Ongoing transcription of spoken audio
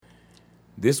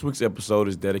This week's episode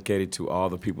is dedicated to all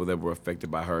the people that were affected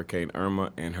by Hurricane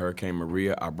Irma and Hurricane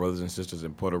Maria, our brothers and sisters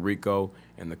in Puerto Rico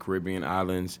and the Caribbean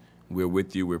islands. We're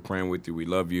with you. We're praying with you. We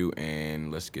love you.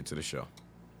 And let's get to the show.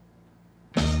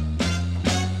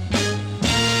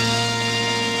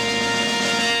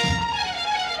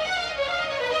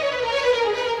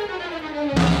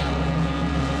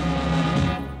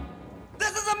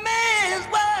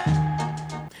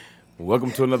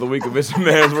 Welcome to another week of It's a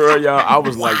Man's World, y'all. I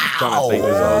was like trying to think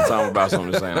this whole time about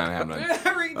something to say, and I didn't have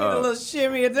nothing. Did a little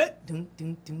shimmy at that.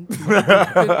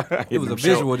 It was a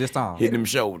visual this time. Hitting them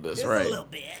shoulders, Just right? a little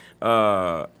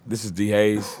bit. This is D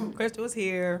Hayes. Crystal was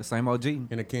here. The same OG. And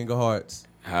the King of Hearts.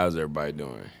 How's everybody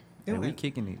doing? And we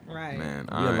kicking it. Right. Man,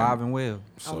 We alive and well.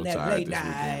 so On that tired late this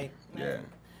night. weekend. Yeah,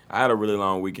 I had a really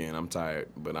long weekend. I'm tired,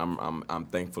 but I'm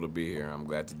thankful to be here. I'm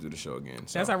glad to do the show again.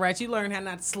 So. That's all right. You learn how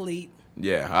not to sleep.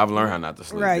 Yeah, I've learned how not to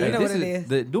sleep. Right, Yeah. you know this what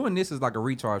it is. Doing this is like a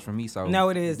recharge for me. So No,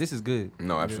 it is. This is good.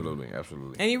 No, absolutely.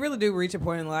 And you really do reach a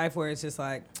point in life where it's just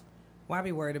like, why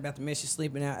be worried about the miss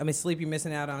sleep you're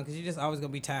missing out on? Because you're just always going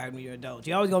to be tired when you're an adult.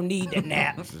 You're always going to need that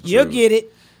nap. It's the You'll truth. get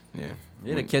it. Yeah.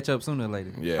 It'll catch up sooner or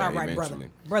later. Yeah, All right, eventually.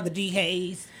 Brother D.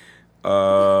 Hayes.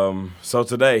 So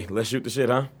today, let's shoot the shit,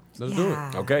 huh? Let's do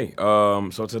it. Okay.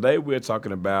 So today we're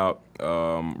talking about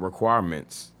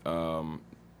requirements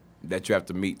that you have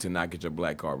to meet to not get your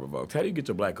black card revoked. How do you get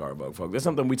your black card revoked, folks? That's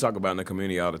something we talk about in the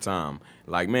community all the time.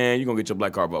 Like, man, you're going to get your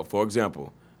black card revoked. For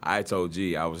example, I told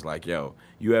G, I was like, yo,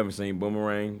 you haven't seen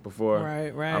Boomerang before?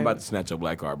 Right. I'm about to snatch your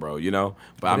black card, bro, you know?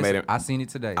 But I made him. I seen it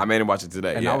today. I made him watch it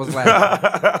today. and yeah. I was laughing.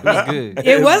 It was good.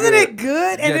 It wasn't it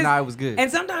good? Yeah, it's- nah, it was good. And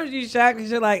sometimes you're shocked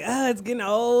because you're like, oh, it's getting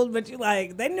old. But you're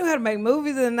like, they knew how to make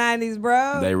movies in the 90s,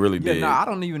 bro. They really Yeah, did. I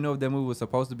don't even know if that movie was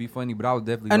supposed to be funny, but I was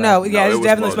definitely. Oh, no, laughing. yeah, No, it's it was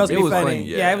definitely supposed supposed to to be be funny. funny,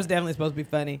 Yeah. yeah. It was definitely supposed to be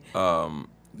funny.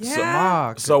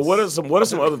 Mark. So what are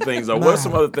some other things? Or what are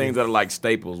some other things that are like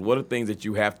staples? What are things that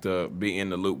you have to be in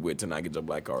the loop with to not get your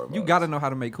black card revoked? You got to know how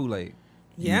to make Kool-Aid.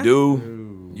 Yeah. You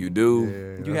do. You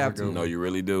do. You have to. No, you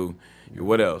really do.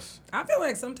 What else? I feel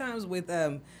like sometimes with,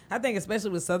 I think especially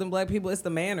with Southern black people, it's the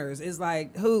manners. It's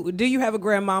like, who do you have a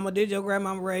grandmama? Did your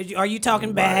grandmama raise you? Are you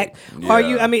talking back? Yeah. Are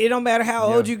you? I mean, it don't matter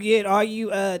how old you get. Are you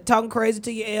talking crazy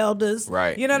to your elders?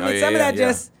 Right. You know what I Oh, mean? yeah, Some of that yeah.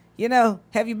 just. You know,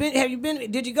 have you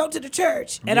been? Did you go to the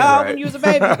church at Yeah, all right. when you was a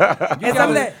baby? And some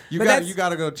of that, You but got that's- you got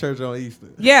to go to church on Easter.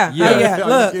 Yeah, Yeah. yeah.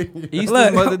 Look, Easter,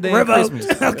 look, Mother Day, and revoked.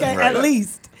 Christmas. Okay, Right. at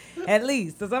least.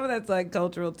 So some of that's like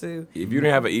cultural too. If you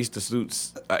didn't have an Easter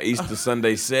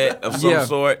Sunday set of some Yeah.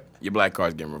 sort, your black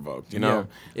card's getting revoked. You know,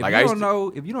 If like you I used don't to,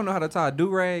 know, if you don't know how to tie a do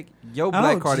rag, your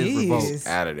black card is jeez. revoked.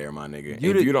 out of there, my nigga. You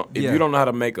If did- you don't, if yeah. you don't know how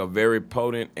to make a very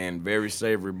potent and very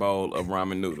savory bowl of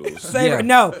ramen noodles, Savor- Yeah.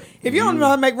 No, if you don't know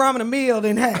how to make ramen a meal,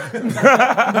 then hey,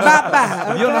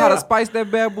 bye. If you don't know how to spice that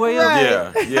bad boy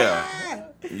up, Right. yeah.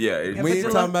 We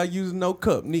ain't talking about using no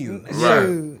cup neither. Right.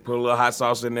 Shoot. Put a little hot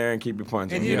sauce in there and keep it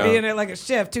punching. And you you know? be in there like a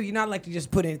chef too. You're not like to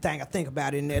just put anything I think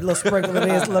about in there. A little sprinkle of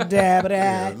this, a little dab of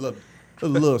Yeah, that. a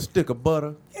little stick of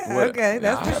butter. Yeah, What- okay,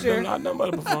 that's Nah, for sure. I've done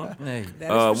butter before. hey, That is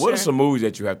for What are sure. some movies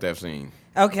that you have to have seen?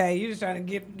 Okay, you're just trying to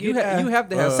get you have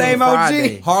to have same seen OG.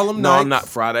 Friday. Harlem No, Nights. I'm not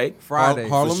Friday. Friday.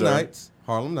 Harlem for sure. Nights.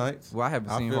 Harlem Nights. Well, I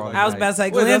haven't seen feel Harlem I was about to say,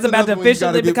 Well, Glenn's that's about to another one you officially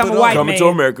gotta get become a put white on. Coming man. to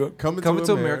America. Coming to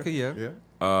America, America. yeah.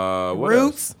 What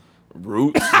Roots. else?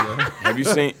 Roots. Have you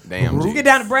seen? Damn. You G. get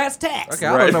down to brass tacks. Okay,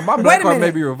 I Right. don't know. My Wait black a card may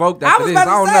minute. be revoked I after was this. I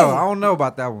about to don't say. know. I don't know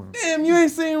about that one. Damn, you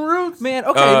ain't seen Roots? Man,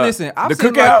 okay, listen. I've The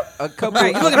seen Cookout? like a couple.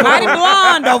 Right, you looking mighty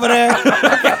blonde over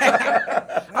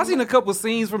there. I've seen a couple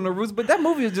scenes from the Roots, but that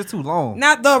movie is just too long.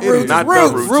 Not the is. roots. Not the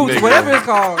Roots. Roots. Roots, nigga. whatever it's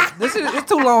called. This is it's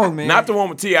too long, man. Not the one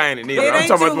with T.I. in it neither. It I'm ain't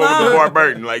talking about too the one with long. LeVar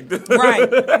Burton. Like this. Right.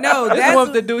 No, This that's one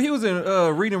with the dude. He was in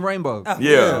Reading Rainbow. Oh,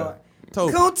 Yeah. Lord.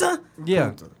 Toby. Kunta.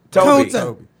 Yeah. Toby.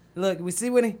 Kunta. Look, we see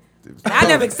when he. I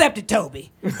never accepted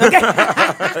Toby. Okay, They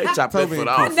chopped that Toby foot and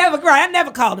I off.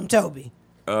 never called him Toby.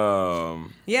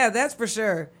 Um, Yeah, that's for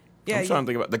sure. Yeah, I'm trying to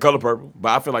think about The Color Purple, but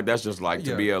I feel like that's just like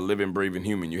to Yeah. be a living, breathing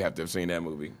human, you have to have seen that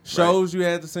movie. Shows you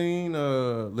had to seen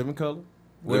Living Color.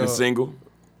 Living Single,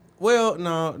 Well,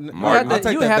 no. Martin. I'll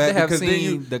take You that have to back have because then seen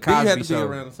you, The then you had Cosby to be Show.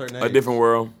 around a certain age. A Different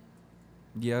World.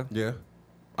 Yeah. Yeah.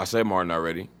 I said Martin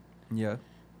already. Yeah.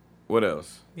 What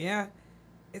else? yeah.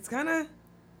 It's kind of.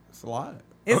 It's a lot.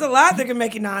 It's a lot that can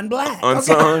make you non-black.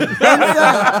 Unsung.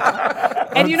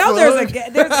 And you know, there's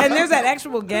that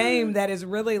actual game that is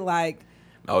really like.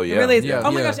 Oh yeah. It really is. Yeah.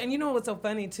 Oh my Yeah. gosh! And you know what's so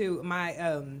funny too? My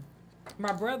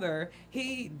brother,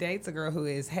 he dates a girl who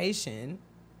is Haitian,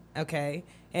 okay,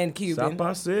 and Cuban. South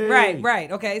Pacific.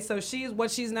 Right. Okay, so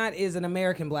she's not is an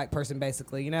American black person,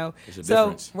 basically. You know. It's a so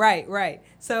difference. right.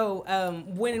 So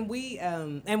when we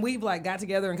and we've like got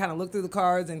together and kind of looked through the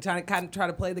cards and try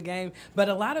to play the game, but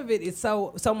a lot of it is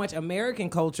so much American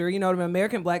culture. You know what I mean?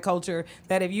 American black culture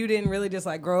that if you didn't really just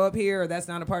like grow up here or that's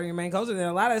not a part of your main culture, then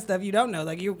a lot of that stuff you don't know.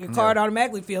 Like your card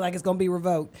automatically feel like it's gonna be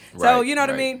revoked. So Right, you know what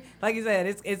I right. mean? Like you said,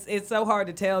 it's so hard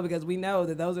to tell because we know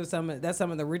that that's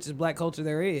some of the richest black culture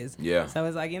there is. Yeah. So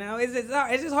it's like, you know, it's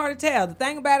just hard to tell. The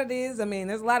thing about it is, I mean,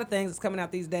 there's a lot of things that's coming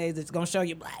out these days that's gonna show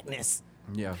you blackness.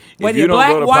 Yeah. Whether If you you're don't black,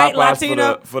 go to white, Popeyes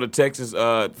Latino. for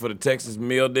the Texas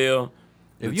meal deal,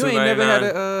 If the you ain't never had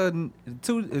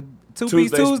 $2.99 a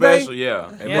two-piece Tuesday Tuesday, special,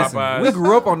 yeah, at Yes. Popeyes, we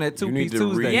grew up on that you need two-piece to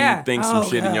Tuesday. Yeah. rethink some Oh,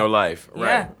 shit in God. your life,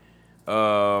 right?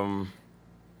 Yeah.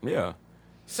 Yeah.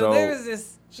 So there's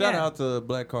this. Shout yeah. out to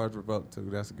Black Cards Revoked too.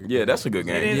 That's a good. Yeah, game. that's a good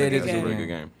game. It is Yeah, a it good is a That's a game. really game.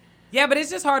 good game. Yeah, but it's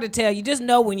just hard to tell. You just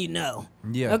know when you know.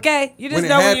 Yeah. Okay? You just When it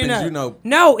know when happens, you you know. know.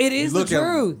 No, it You is the look at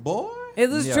 'em, truth. boy. It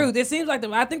is the Yeah. truth. It seems like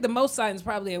I think the most signs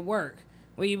probably at work.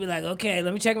 Where you be like, okay,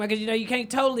 let me check my, because you know you can't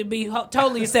totally be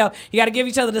totally yourself. You got to give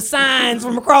each other the signs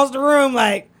from across the room.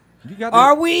 Like, You got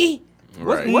are we?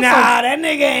 Right. What's nah, some- that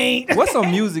nigga ain't. What's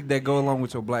some music that go along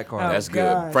with your black card? Oh, That's good.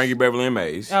 gosh. Frankie Beverly and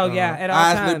Maze, Oh yeah, at all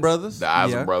Isley times. Brothers. the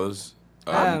Isley Yeah. Brothers,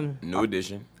 Um, New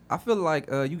Edition. I feel like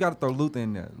you got to throw Luther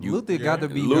in there. Luther yeah. got to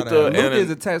be Luther Luther and is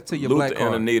attached to your Luther black and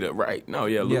card. Anita, right? No,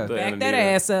 yeah, Yeah. Luther Back and that Anita.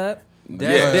 ass up.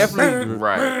 That's definitely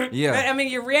right. yeah. I mean,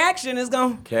 your reaction is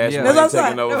going. Cash Yeah. Money That's what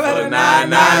I'm taking saying. over for the 99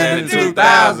 99 and the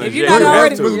 2000. If you're Yeah, not you have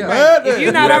already, to. if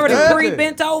you're not Yeah. already Yeah.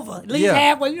 pre-bent over, at least Yeah.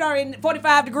 halfway, you're already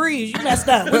 45 degrees. You messed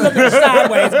up. We looking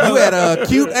sideways. You had a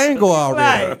cute angle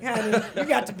already. Right, honey. You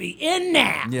got to be in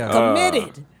now. Yeah.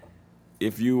 Committed.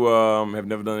 If you have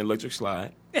never done an electric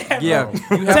slide, Yeah,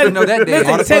 you have to know that day. Or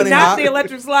the Listen, bunny not hop. the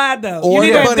electric slide though. Or you need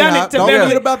the to have bunny done hop. it to Don't Beverly.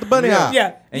 forget about the bunny hop.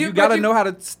 Yeah, And you but got to know how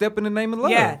to step in the name of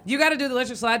love. Yeah, you got to do the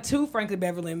electric slide to Frankly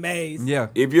Beverly and Maze. Yeah.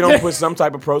 if you don't put some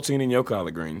type of protein in your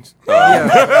collard greens, Yeah.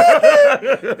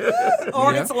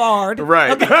 Or Yeah. it's lard.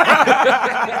 right?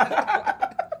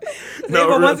 Yeah, but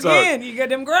real once talk. again, you got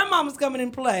them grandmamas coming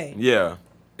in play. Yeah.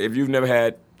 If you've never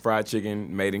had fried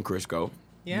chicken made in Crisco,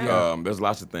 Yeah. there's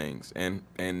lots of things, and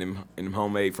them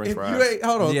homemade French If fries. you ain't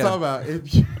hold on, Yeah. talk about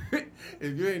if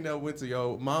you ain't never went to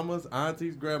your mama's,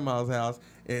 auntie's, grandma's house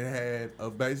and had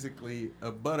basically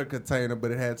a butter container, but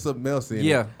it had something else in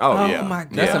Yeah. it. Oh, yeah, my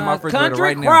God. That's in my refrigerator Country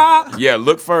right now. crop. Yeah,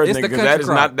 look first, It's nigga, the because that country is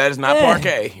crop. not Yeah.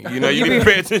 parquet. You know, you need to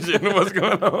pay attention to what's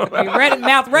going on. Be ready,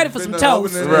 mouth ready for some Been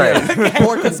toast. opening Right.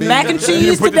 pork and Mac and beans. cheese.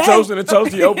 You put the today? toast in the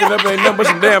toaster, you open it up, and ain't nothing but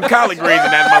some damn collard greens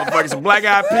in that motherfucker, some black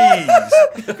eyed peas.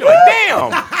 You're like,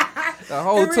 damn. A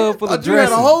whole tub full of You had a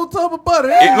dressing. whole tub of butter.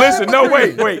 Listen, no,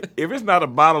 wait. If it's not a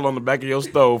bottle on the back of your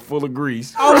stove full of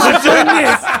grease, Oh my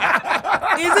goodness.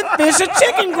 Is it fish or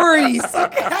chicken grease?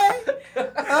 Okay.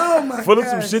 Oh my full of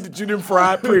some gosh. shit that you didn't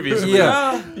fry previously,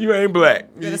 Yeah. you ain't black.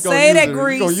 You Say that You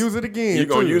grease. gonna use it again. You're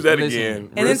going to too. use that Listen. again.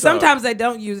 And Real then talk. sometimes they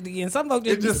don't use it again. Some folks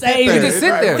It just, just save sit there. it. You just sit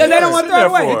there. Because they don't want to Sit throw it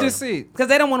there away. for You just sit. Because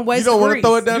they don't want to waste You don't the want to grease.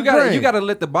 throw it down You the got drain. you got to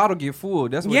let the bottle get full.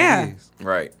 That's what Yeah. it is.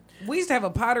 Right. We used to have a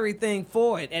pottery thing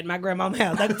for it at my grandma's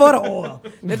house, like for the oil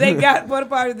that they got for the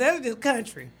pottery. That's just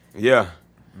country. Yeah.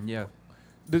 Yeah.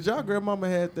 Did y'all grandmama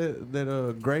had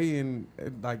that gray and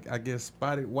like I guess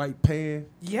spotted white pan?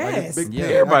 Yes. Like a big Yeah.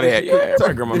 pan. Everybody I had, guess yeah, you everybody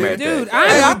could grandma turn- had Dude, that. I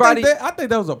Everybody- I think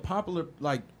that was a popular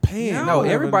like pan. No,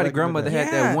 Back everybody in the grandmother day.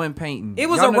 had Yeah. that one painting. It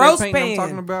was Y'all a know that roast painting pan. I'm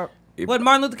talking about. What,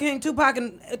 Martin Luther King, Tupac,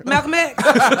 and Malcolm X?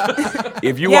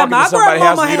 If you Yeah, walk my into somebody's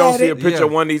house grandmama and you don't had see a it. picture of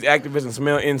Yeah. one of these activists and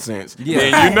smell incense, Yeah.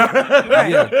 then you know.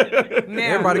 Yeah. Now,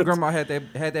 Everybody grandma had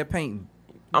that painting.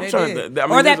 I'm they trying did. to. I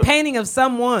mean, or that there's a- painting of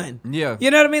someone. Yeah.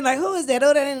 You know what I mean? Like, who is that?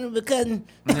 Oh, that ain't the cousin.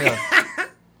 Yeah.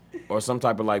 or some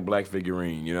type of like black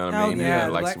figurine. You know what I Oh, mean? yeah,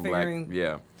 like black some figurine. black.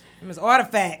 Yeah. It was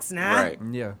artifacts, nah. Right.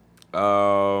 Yeah.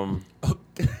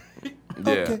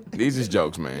 Yeah, these is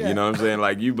jokes, man. You know what I'm saying?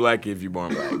 Like, you black if you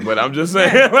born black. But I'm just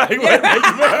saying, like, what makes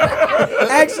you black?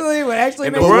 Actually, what actually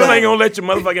And the makes world me ain't gonna let your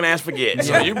motherfucking ass forget.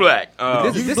 So you black.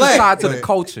 This is black, tied to the but-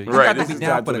 culture. You right. got to This be is down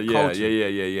tied for to the the culture.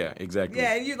 yeah. Exactly.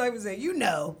 Yeah, you like we said, you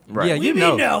know. Right. Yeah, We you be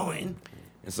know. knowing.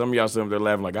 And some of y'all sitting there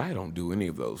laughing like, I don't do any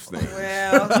of those things.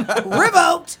 Well,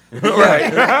 revoked.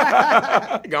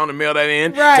 Right. Gonna mail that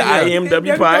in Right. to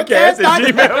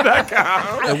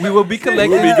imwpodcast@gmail.com. And we will be collecting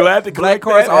We'll be glad to black collect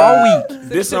cards that. all week.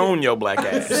 Disown your black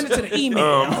ass. Send it to the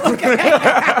email. Okay.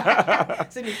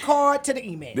 Send your card to the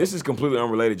email. This is completely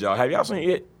unrelated, y'all. Have y'all seen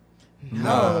it?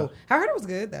 No. I heard it was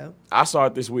good, though. I saw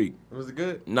it this week. Was it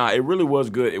good? Nah, it really was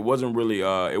good. It wasn't really,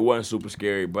 it wasn't super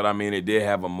scary, but I mean, it did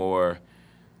have a more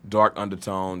dark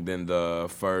undertone than the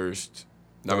first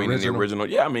I mean, in the original,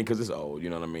 yeah, I mean, because it's old, you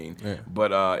know what I mean? Yeah.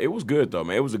 But it was good, though,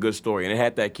 man. It was a good story. And it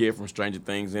had that kid from Stranger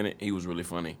Things in it. He was really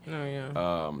funny. Oh,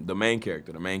 yeah. The main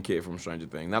character, the main kid from Stranger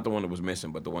Things. Not the one that was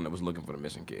missing, but the one that was looking for the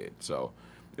missing kid. So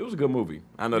it was a good movie.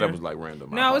 I know that was like random.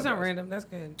 No, it's not random. That's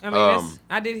good. I mean,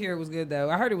 I did hear it was good,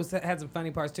 though. I heard it had some funny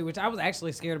parts, too, which I was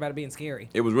actually scared about it being scary.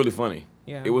 It was really funny.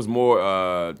 Yeah. It was more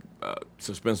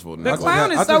suspenseful than The that.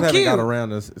 clown is so I just haven't cute. got around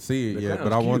to see it The yet, clown's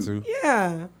but I want to. cute.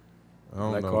 Yeah. I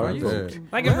don't Black know Card, about you that.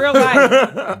 Like in real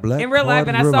life. Black In real life,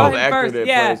 and I Card saw River. the him actor first. that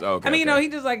Yeah. plays- okay, I mean, okay.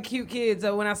 he's just like a cute kid.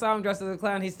 So when I saw him dressed as a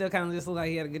clown, he still kind of just looked like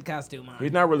he had a good costume on.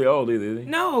 He's not really old either, is he?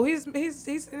 No, he's in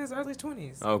his early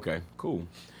 20s. Okay, cool.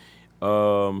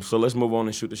 So let's move on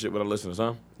and shoot the shit with our listeners,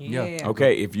 huh? Yeah.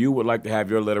 Okay, if you would like to have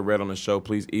your letter read on the show,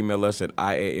 please email us at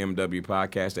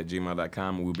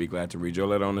iamwpodcast@gmail.com, and we'll be glad to read your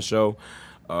letter on the show.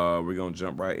 We're going to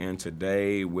jump right in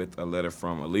today with a letter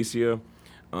from Alicia.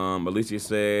 Alicia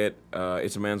said,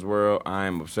 "It's a Man's World. I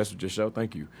am obsessed with your show.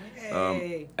 Thank you.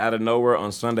 Hey. Out of nowhere,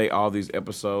 on Sunday, all these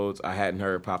episodes I hadn't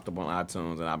heard popped up on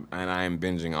iTunes, and I am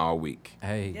binging all week.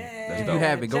 Hey, Yeah. if you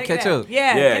haven't, go Check catch it out. up.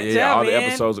 Yeah, catch Yeah. up, All the man.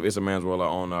 episodes of It's a Man's World are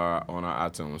on our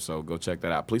iTunes, so go check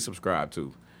that out. Please subscribe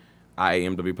to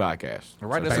IAMW Podcast.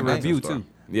 Write us a Thank you. review too.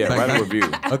 Yeah, write a review.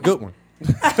 A good one.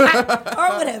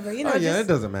 Or whatever, you know. Oh, yeah, just, it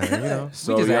doesn't matter, you know.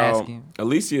 So just y'all, asking.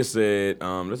 Alicia said,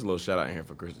 there's a little shout out in here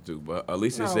for Krista too, but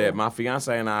Alicia No. said, my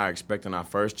fiance and I are expecting our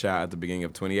first child at the beginning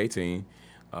of 2018.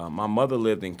 My mother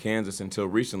lived in Kansas until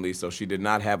recently, so she did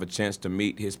not have a chance to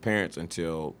meet his parents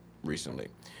until recently.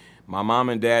 My mom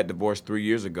and dad divorced 3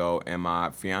 years ago, and my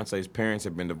fiance's parents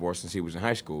have been divorced since he was in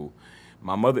high school.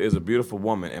 My mother is a beautiful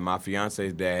woman, and my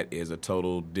fiance's dad is a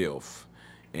total dilf.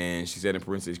 And she said in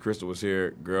parentheses, Crystal was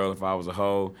here, girl, if I was a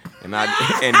hoe and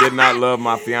did not love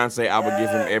my fiance, I would give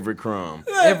him every crumb.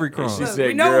 Every And crumb. she said,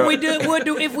 we know girl, what we would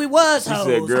do if we was she hoes.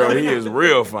 said, girl, he is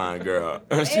real fine, girl.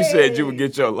 She said you would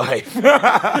get your life.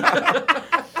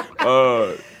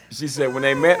 She said when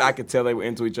they met, I could tell they were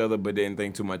into each other, but didn't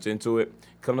think too much into it.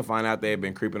 Come to find out, they had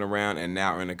been creeping around and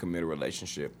now are in a committed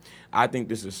relationship. I think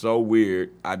this is so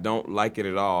weird. I don't like it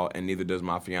at all, and neither does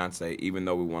my fiance, even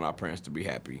though we want our parents to be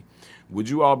happy. Would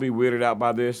you all be weirded out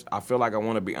by this? I feel like I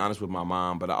want to be honest with my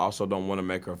mom, but I also don't want to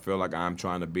make her feel like I'm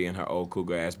trying to be in her old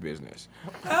cougar-ass business.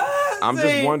 I'm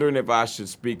just wondering if I should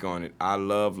speak on it. I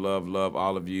love, love, love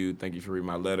all of you. Thank you for reading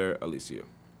my letter, Alicia.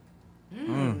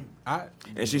 And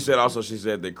she said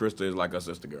that Krista is like her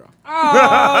sister girl.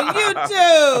 Oh, you too.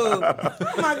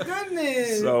 Oh my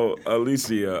goodness. So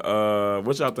Alicia,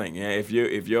 what y'all think? Yeah, if you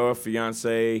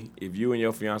and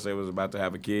your fiance was about to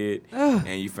have a kid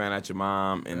and you found out your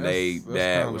mom and That's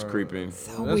dad kinda- was creeping,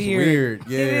 That's weird. weird.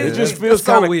 Yeah. it just feels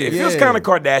so kind of weird. It feels Yeah. kind of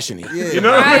Kardashian-y. Yeah. You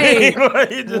know what I mean? Right.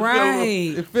 Like, it just feels-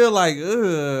 Right. It feel like, I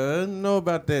don't know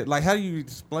about that. Like, how do you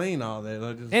explain all that?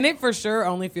 I just, And it for sure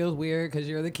only feels weird because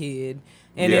you're the kid.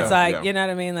 And Yeah, it's like, yeah. you know what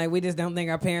I mean? Like, we just don't think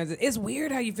our parents. It's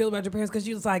weird how you feel about your parents because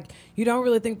it's like, you don't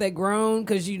really think they're grown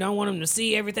because you don't want them to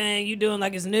see everything you doing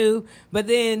like it's new. But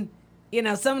then, you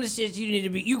know, some of the shit you need to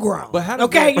be, you grown. But how does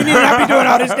okay? that- You need to not be doing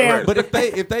all this damn. But if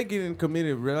they get in a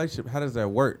committed relationship, how does that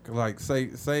work? Like, say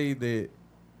that,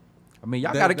 I mean,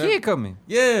 y'all That- got a that- kid coming.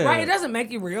 yeah. Right? It doesn't make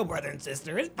you real brother and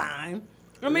sister. It's fine.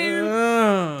 I mean,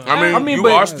 I mean, you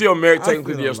but- are still married I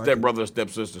technically to feel your like stepbrother or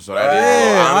stepsister, so that is.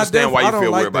 Yeah, I understand why I you don't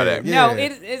feel like weird about that. that. no,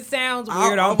 Yeah. it sounds I-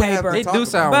 weird I on would have paper. to It talk do about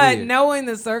sound But weird. knowing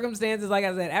the circumstances, like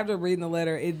I said, after reading the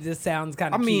letter, it just sounds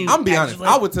kind I of mean, cute. I'm be honest. actually.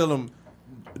 I would tell them,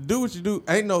 do what you do.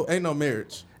 Ain't no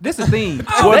marriage. This is the thing.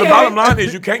 Well, the They- bottom line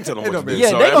is you can't tell them It what don't to do.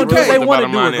 matter. Yeah, they that's gonna do really what they the wanna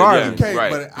bottom do line is, regardless. yeah, Okay,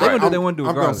 right. but They gonna do what they wanna do I'm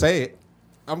gonna regardless. say it.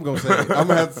 I'm gonna say it. I'm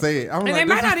gonna have to say it. I'm And like, they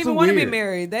might this not is even too want to be weird.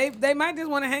 married. They might just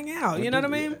want to hang out. You know what I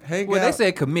mean? Hang Well, out. they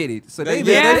said committed, so they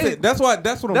Yeah. That's it. That's what I'm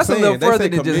That's a saying. little They further say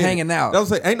than just committed. hanging out. They'll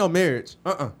say ain't no marriage.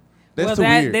 That's well, too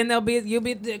weird. then you'll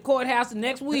be at the courthouse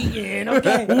next weekend.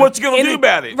 Okay. Well, what you gonna In do a-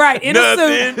 about it? Right, in a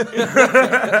Nothing.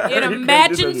 suit, in a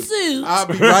matching suit. I'll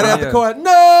be right out the Yeah. court. No.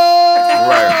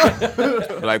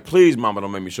 Right. Like, please, mama,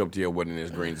 don't make me show up to your wedding in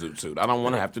this green suit. I don't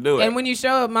want to have to do it. And when you show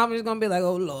up, mama's gonna be like,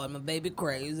 "Oh Lord, my baby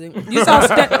crazy." You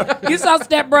saw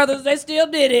Step Brothers; they still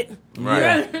did it.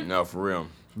 right. No, for real.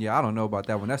 Yeah, I don't know about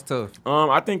that one. That's tough.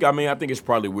 I think it's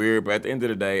probably weird, but at the end of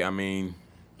the day, I mean,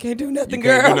 Can't do you nothing,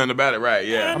 can't girl. do nothing about it, right?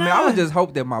 Yeah. I mean, I would just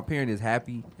hope that my parent is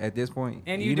happy at this point.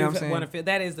 And you, know what I'm do saying? want to feel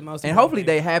that is the most. And important hopefully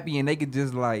thing. they happy and they could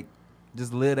just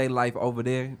live their life over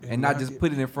there and not just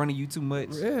put it in front of you too much.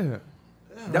 Yeah.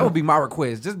 That would be my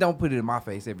request. Just don't put it in my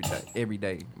face every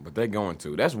day. But they're going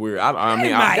to. That's weird. I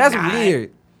mean, might That's not.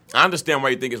 weird. I understand why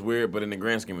you think it's weird, but in the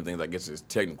grand scheme of things, I guess it's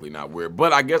technically not weird.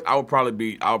 But I guess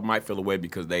I might feel away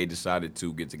because they decided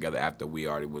to get together after we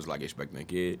already was like expecting a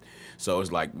kid. So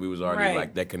it's like we was already Right.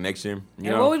 like that connection. You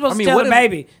And know? what we supposed I mean, to tell what the if-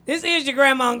 baby? This is your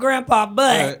grandma and grandpa,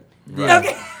 but Right.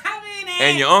 okay. I mean,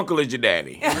 And your uncle is your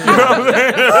daddy. You know what I'm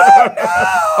saying?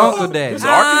 Uncle Daddy. It's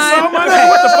Arkansas, my nigga.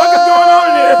 What the fuck is going on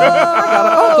here?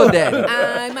 Uncle Daddy.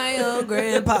 I'm my own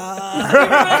grandpa.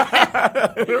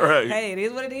 Right. Hey, it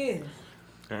is what it is.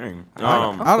 Dang.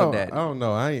 I Daddy. don't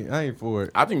know. I ain't for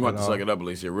it. I think you have at to all. suck it up,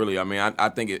 Alicia. Really, I mean, I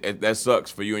think that sucks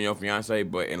for you and your fiance.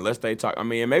 But unless they talk, I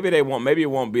mean, and maybe it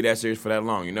won't be that serious for that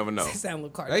long. You never know. It sound a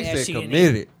little They said Kardashian-y.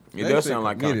 committed. It They does said sound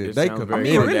like committed. it They sounds I very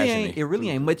mean, Kardashian-y. it really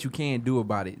ain't much you can do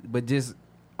about it, but just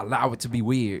allow it to be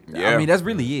weird. Yeah. I mean, that's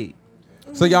really it.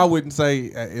 So y'all wouldn't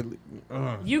say.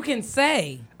 You can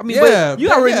say. I mean, but you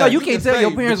already know you can can't tell say,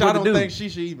 your parents but what y'all to don't do. think she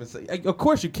should even say. Of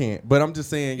course you can't. But I'm just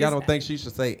saying, y'all don't think she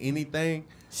should say anything.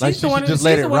 She's Like the she one, should just she's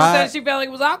let the it one who ride. said she felt like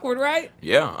it was awkward, right?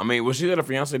 Yeah, I mean, well, she said her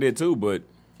fiance did too, but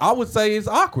I would say it's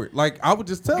awkward. Like I would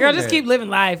just tell Girl, her just that. keep living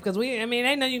life because ain't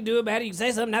nothing you can do about it. You can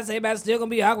say something, not say about it, still gonna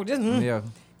be awkward. Just Yeah,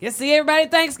 Just see everybody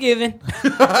at Thanksgiving.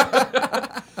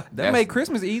 that made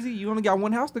Christmas easy. You only got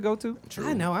one house to go to.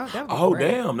 I know. That would be oh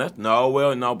great. damn, that's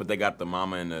no, but they got the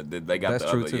mama and they got That's the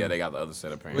true, other. too. Yeah, they got the other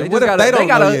set of parents. They What just if gotta- they don't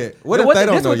gotta- know yet? What if what they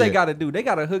don't That's know what they yet? got to do. They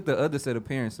got to hook the other set of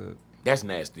parents up. That's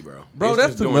nasty, bro. Bro, It's that's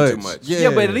just too doing much. too much. Yeah. Yeah,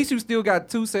 but at least you still got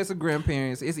two sets of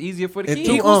grandparents. It's easier for the And kids.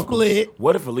 two Equal uncles. split.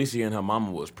 What if Alicia and her mama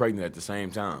was pregnant at the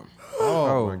same time?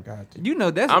 Oh my god. You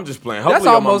know that's. I'm just playing. That's Hopefully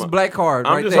your almost mama- black card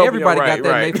I'm right just there. hoping Everybody you're got that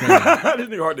right, in their family. right. This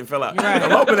nigga heart didn't fell out. Right. I'm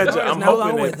hoping that. Lord is I'm no hoping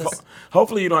longer that. with us.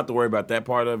 Hopefully you don't have to worry about that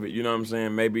part of it. You know what I'm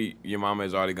saying? Maybe your mama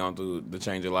has already gone through the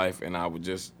change of life, and I would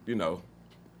just,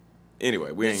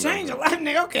 Anyway, we ain't Change gonna- of life,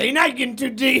 nigga. Okay, now you're getting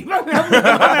too deep. Went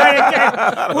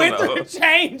through a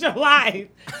change of life.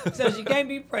 So she can't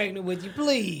be pregnant with you,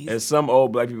 please. As some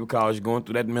old black people call it, you're going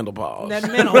through that mental pause.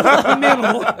 That mental.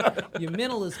 Your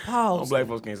mental is Old paused. black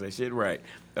folks can't say shit right.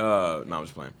 No, I'm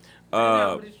just playing.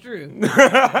 No, but it's true.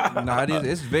 No, it is.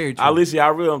 It's very true. Alicia, I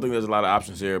really don't think there's a lot of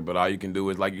options here, but all you can do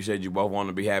is, like you said, you both want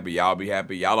to be happy. Y'all be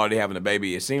happy. Y'all already having a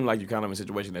baby. It seems like you're kind of in a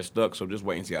situation that's stuck, so just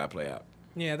wait and see how it play out.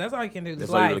 Yeah, that's all you can do. It's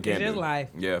That's all you life. really can It's just do. life.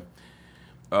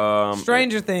 Yeah.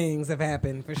 Stranger things have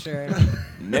happened for sure.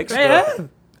 Next Straight up. up.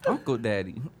 Uncle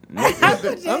Daddy.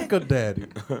 Uncle Daddy.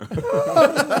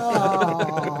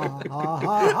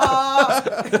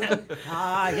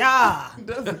 Yeah.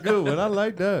 That's a good one. I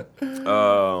like that.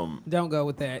 Don't go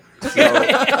with that. Just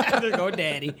go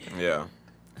daddy. Yeah.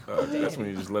 That's when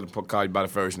you just let them call you by the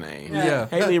first name. Yeah.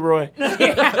 Hey, Leroy.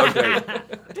 Okay.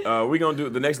 We're going to do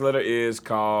the next letter is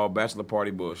called Bachelor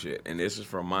Party Bullshit. And this is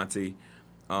from Monty.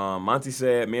 Monty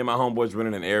said, me and my homeboys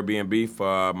rented an Airbnb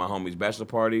for my homie's bachelor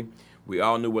party. We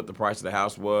all knew what the price of the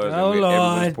house was. Oh, and we had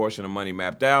Lord. everyone's portion of money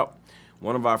mapped out.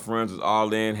 One of our friends was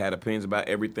all in, had opinions about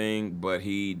everything, but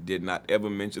he did not ever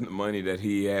mention the money that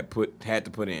he had to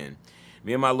put in.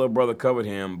 Me and my little brother covered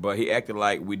him, but he acted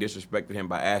like we disrespected him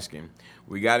by asking.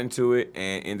 We got into it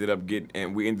and ended up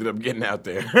getting out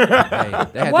there. Hey,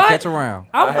 they had What? to catch around.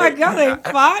 Oh my God,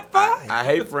 they fought. I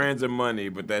hate friends and money,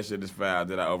 but that shit is foul.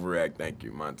 Did I overreact? Thank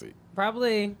you, Monty.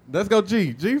 Probably. Let's go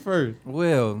G. G first.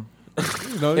 Well,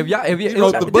 You know, if y'all, he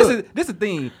wrote the book. this is the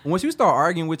thing. Once you start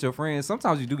arguing with your friends,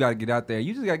 sometimes you do got to get out there.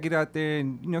 You just got to get out there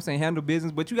and, you know what I'm saying, handle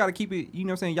business, but you got to keep it, you know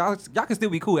what I'm saying, y'all can still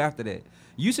be cool after that.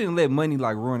 You shouldn't let money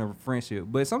like ruin a friendship,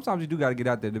 but sometimes you do got to get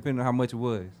out there depending on how much it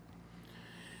was.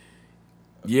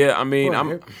 Yeah, I mean,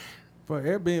 For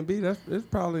Airbnb, it's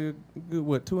probably a good,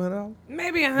 what, $200?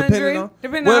 Maybe Depending 100. on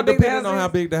Depending on how big the depending on house how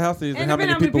is. big the house is and, And how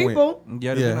many depending people went. Yeah,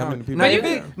 Yeah, depending how on- many people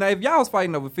Now, went. if y'all was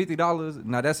fighting over $50,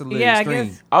 now that's a little Yeah, I extreme.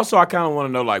 guess. also I kind of want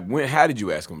to know like how did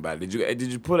you ask him about it? Did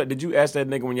you ask that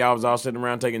nigga when y'all was all sitting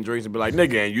around taking drinks and be like,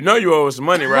 nigga, you know you owe us some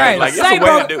money, right? Right. Like Say it's a way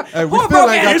broke- to do. Hey, we Who still broke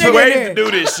ain't ass got It's nigga a way there? to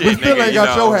do this shit. We still nigga, ain't you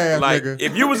got know? your half, like, nigga.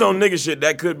 If you was on nigga shit,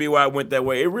 that could be why it went that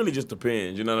way. It really just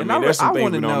depends. You know what I mean? There's some things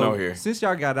wanna we don't know here. Since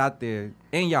y'all got out there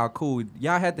and y'all cool,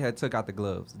 y'all had to have took out the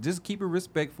gloves. Just keep it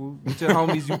respectful with your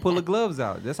homies. You pull the gloves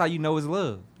out. That's how you know it's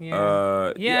love.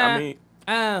 Yeah. Yeah, I mean,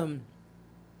 Um.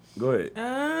 go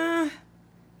ahead.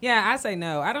 Yeah, I say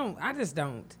no. I just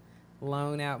don't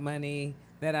loan out money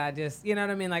that I just, you know what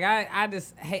I mean? Like I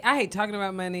hate talking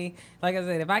about money. Like I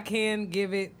said, if I can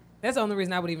give it, that's the only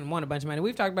reason I would even want a bunch of money.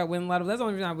 We've talked about winning a lot of. That's the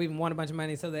only reason I would even want a bunch of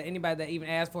money, so that anybody that even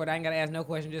asks for it, I ain't gotta ask no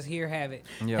question. Just here, have it.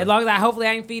 Yeah. As long as hopefully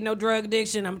I ain't feeding no drug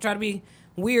addiction. I'm trying to be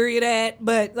weary of that.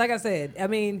 But like I said, I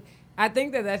mean, I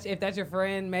think that if that's your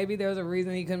friend, maybe there's a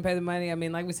reason he couldn't pay the money. I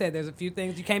mean, like we said, there's a few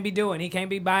things you can't be doing. He can't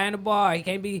be buying a bar. He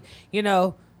can't be,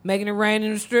 making it rain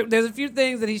in the strip. There's a few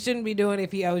things that he shouldn't be doing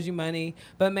if he owes you money,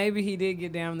 but maybe he did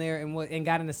get down there and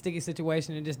got in a sticky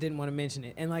situation and just didn't want to mention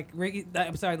it. And like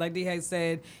like D. Hayes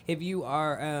said, if you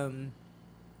are,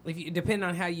 if you depending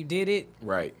on how you did it,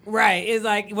 Right. it's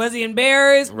like, was he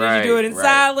embarrassed? Right, Did you do it in right.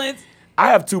 silence? I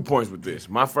have 2 points with this.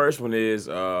 My first one is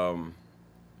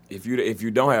if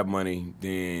you don't have money,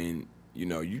 then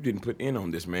you didn't put in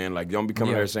on this, man. Like, don't be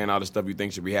coming there saying all the stuff you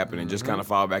think should be happening. Just kind of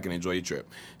fall back and enjoy your trip.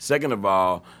 Second of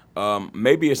all,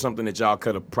 maybe it's something that y'all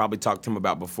could have probably talked to him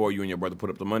about before you and your brother put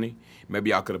up the money. Maybe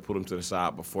y'all could have put him to the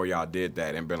side before y'all did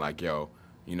that and been like, yo,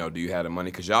 do you have the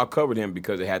money? Because y'all covered him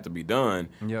because it had to be done.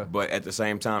 Yeah. But at the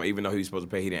same time, even though he was supposed to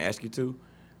pay, he didn't ask you to.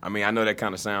 I mean, I know that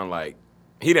kind of sound like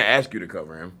he didn't ask you to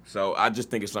cover him. So I just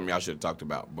think it's something y'all should have talked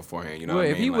about beforehand. You know what I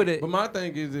mean? If he would have, But my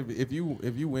thing is, if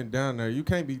you went down there, you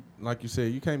can't be, like you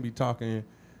said, you can't be talking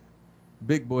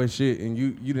big boy shit and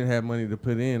you didn't have money to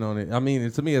put in on it. I mean,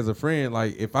 to me as a friend,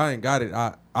 like, if I ain't got it,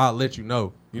 I'll let you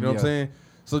know. You know what I'm saying?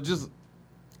 So just,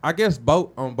 I guess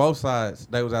on both sides,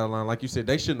 they was out of line. Like you said,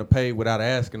 they shouldn't have paid without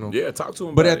asking them. Yeah, talk to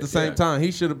him But about at the same time, he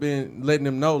should have been letting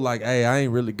them know, like, hey, I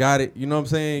ain't really got it. You know what I'm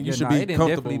saying? You should be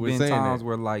comfortable with saying times that.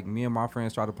 where like me and my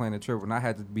friends tried to plan a trip and I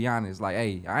had to be honest, like,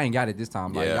 hey, I ain't got it this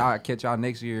time. Like, y'all catch y'all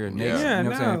next year, next, Yeah. you know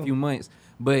what I'm saying, a few months.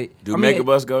 But do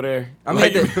Megabus go there? I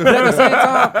mean, but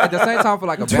at the same time, for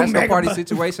like a bachelor party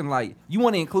situation, like, you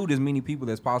want to include as many people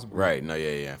as possible. Right. No,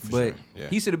 yeah. For But sure. Yeah.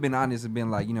 he should have been honest and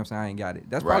been like, you know what I'm saying, I ain't got it.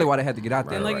 That's probably why they had to get out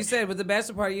there. And like Right. you said, with the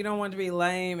bachelor party, you don't want to be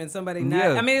lame and somebody not.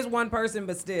 Yeah. I mean, it's one person,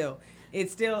 but still,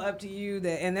 it's still up to you.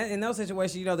 In those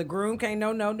situations, the groom can't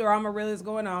know no drama really is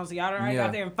going on. So y'all already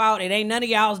got there and fought. It ain't none of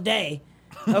y'all's day.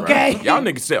 Okay, Right. Y'all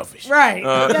niggas selfish. right?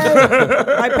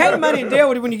 Okay? Like, pay the money and deal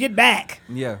with it when you get back.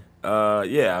 Yeah.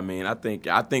 Yeah, I mean, I think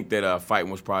that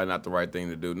fighting was probably not the right thing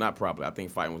to do. Not probably. I think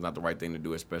fighting was not the right thing to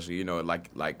do, especially,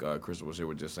 like Crystal was here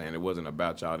was just saying, it wasn't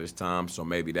about y'all this time. So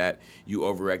maybe that you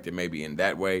overreacted maybe in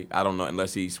that way. I don't know,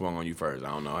 unless he swung on you first. I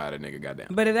don't know how that nigga got down.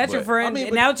 But if that's your friend, I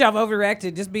mean, now that y'all have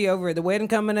overreacted, just be over it. The wedding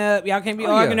coming up, y'all can't be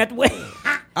arguing at the wedding.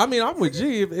 I mean, I'm with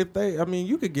G. If they, I mean,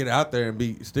 you could get out there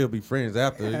and still be friends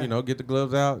after, get the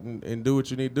gloves out and do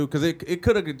what you need to do. Because it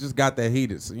could have just got that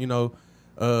heated. So,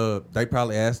 they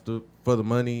probably asked for the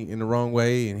money in the wrong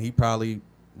way, and he probably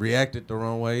reacted the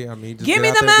wrong way. I mean, just Give get me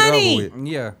out the there and get money. over with.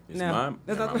 Yeah. It's No, mine.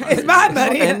 that's Never not- mind. it's my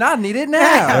money. And I need it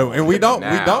now. And we don't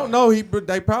Now. know.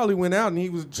 They probably went out and he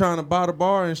was trying to buy the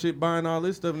bar and shit, buying all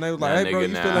this stuff, and they was like, Nah, "Hey, bro, nigga,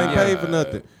 you still nah. ain't paid for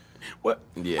nothing." What?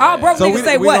 Yeah. Oh, bro. So Niggas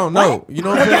say we what? don't know. What? You know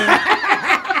what I'm saying?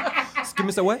 Excuse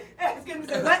me, say what?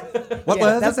 What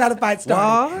was That's how the fight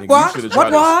started. Nigga, What? you should've What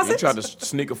tried was to, it? You tried to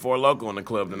sneak a Four Loko in the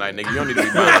club tonight, nigga. You don't need to be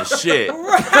buying shit.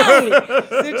 Right.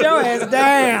 Sit your ass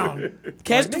down.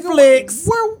 Catch the flicks.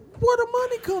 Where the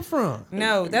money come from?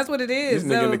 No, that's what it This is.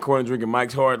 nigga in the corner drinking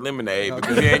Mike's Hard Lemonade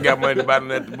because he ain't got money to buy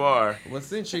them at the bar. Well,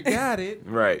 since you got it,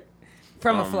 Right.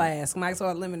 From a flask. Mike's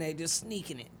Hard Lemonade, just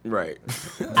sneaking it. Right.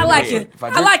 I like it. If I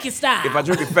I drink- like your style. If I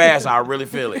drink it fast, I really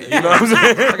feel it. You know what I'm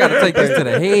saying? I got to take this to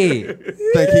the head.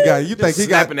 you think he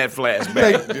got Snapping that flash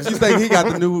back. you think he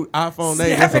got the new iPhone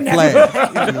 8? That's a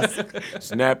Snapping flash.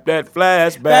 Snap that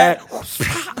flash back.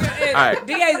 right.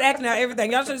 DA's acting out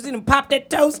everything. Y'all should have seen him pop that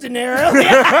toast in there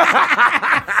earlier.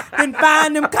 Then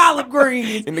find them collard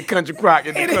greens. In the country crock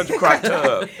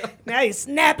tub. Now he's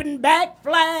snapping back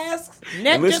flasks.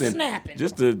 Neck And just listen, snapping.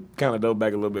 just to kind of double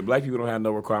back a little bit, black people don't have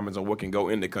no requirements on what can go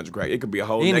in the country crack. It could be a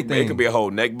whole neck, Anything. it could be a whole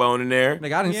neck bone in there.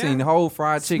 Nigga, I done Yeah. seen the whole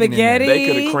fried chicken Spaghetti. in there. They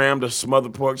could have crammed a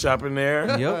smothered pork chop in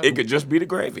there. Yep. It could just be the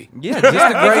gravy. Yeah, just the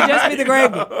It could great. just be the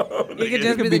gravy. It could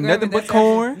just could be be the nothing gravy. but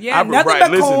corn. Yeah, I- nothing right,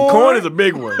 but listen, corn. corn is a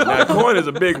big one. Now, corn is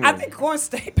a big one. I think corn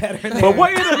stay better than But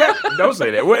what ended up don't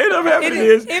say that. What ended up happening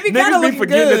is It be kinda niggas be looking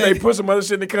forgetting that good. they put some other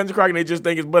shit in the country crock and they just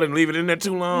think it's butter and leave it in there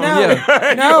too long. No,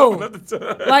 Yeah. no.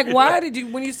 Like, why did you,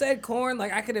 when you said corn,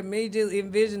 like, I could immediately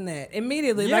envision that.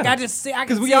 Immediately. Yeah. Like, I just see, I can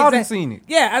 'Cause we see all done exact- seen it.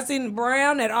 Yeah, I seen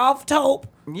brown, that off taupe.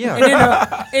 Yeah. And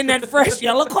then in that fresh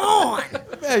yellow corn.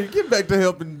 Man, you get back to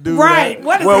helping do Right. that.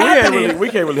 What is Well, happening? we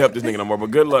can't really help this nigga no more.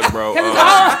 But good luck, bro.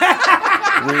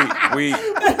 We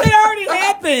It already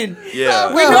happened.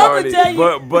 yeah. We it normally tell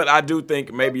you- but I do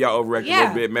think maybe y'all overreact a Yeah.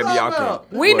 little bit. Maybe y'all can.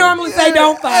 We What? normally say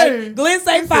don't fight. Hey. Glenn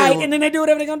say fight, and then they do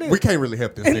whatever they gonna do. We can't really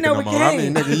help this nigga No, no we more. I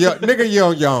mean, can't. nigga,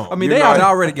 young. I mean, You they know-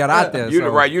 already got out there. You so.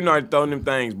 right, you know throwing them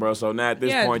things, bro. So now at this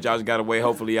Yeah. point, y'all just gotta wait.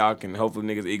 Hopefully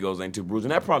niggas' egos ain't too bruised.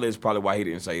 And that probably is why he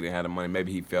didn't say he didn't have the money.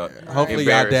 Maybe he felt Hopefully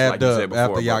y'all embarrassed, dabbed like you said up before,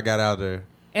 after y'all bro. got out there.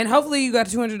 And hopefully you got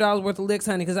 $200 worth of licks,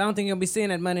 honey, because I don't think you'll be seeing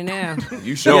that money now.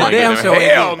 You sure ain't damn getting sure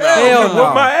ain't hell no. getting- hell You no.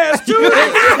 whoop my ass too. You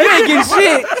ain't getting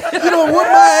shit. You don't whoop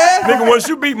my ass. Nigga, once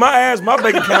you beat my ass, my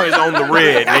bank account is on the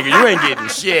red, nigga. You ain't getting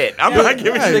shit. I'm not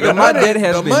giving Hey, you Nigga, my debt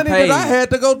has the been money paid. that I had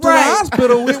to go to Right. the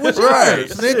hospital with was right.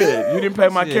 yours, nigga. Shit. You didn't pay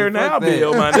my Shit, care now fuck that.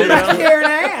 bill, my nigga. Here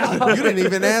now. You didn't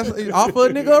even offer a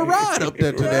nigga a ride up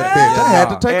there to that bitch. I had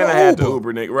to take And I an had to Uber.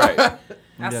 Uber, nigga. Right. I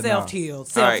Yeah, self-healed.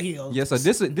 All right. Self-healed. Yeah, so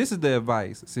this is the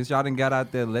advice. Since y'all done got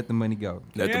out there, let the money go.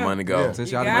 Let the Yeah. money go. Yeah.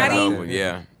 Since You y'all done got got out him. there.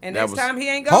 Yeah. And that next was time he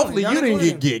ain't going. Hopefully Don't you didn't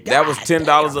include him. get that was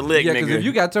 $10 a lick, Yeah, because nigga. if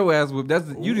you got your ass whooped,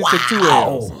 you just took 2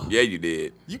 L's. Yeah, you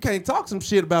did. You can't talk some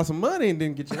shit about some money and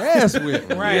then get your ass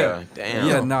whipped. Right. Yeah. Damn.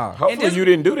 Yeah, nah. Hopefully And this- you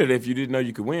didn't do that if you didn't know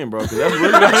you could win, bro. Because that's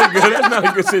really not good. That's not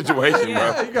a good situation,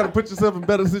 Yeah, you got to put yourself in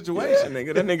better bro. situation.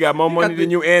 Nigga, that nigga got more money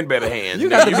than you and better hands. You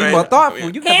got to nigga. be ain't- more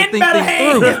thoughtful. You got to And think better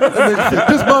things through.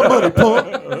 This my money,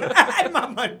 punk. My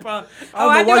money, bro.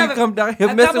 I don't know why you come down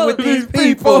here messing with these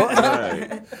people.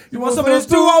 Right. You want some of this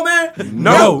too, old man?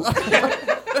 No.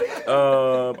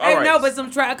 All Hey, right. no, but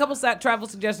a couple travel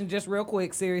suggestions, just real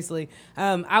quick. Seriously,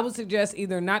 I would suggest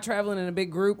either not traveling in a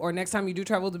big group, or next time you do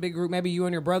travel with a big group, maybe you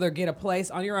and your brother get a place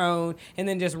on your own, and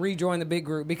then just rejoin the big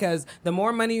group. Because the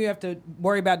more money you have to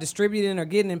worry about distributing or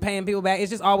getting and paying people back,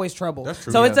 it's just always trouble. That's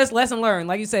true. So Yeah. it's just lesson learned,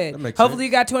 like you said. That makes Hopefully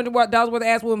sense. you got $200 worth of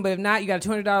ass whooping, but if not, you got a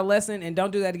 $200 lesson, and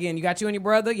don't do that again. You got you and your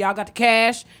brother, y'all got the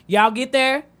cash, y'all get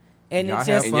there. And Y'all it's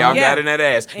have just And y'all yeah. got in that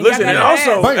ass. And Listen, y'all and got in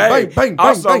that also, ass. Bang, hey, bang, bang,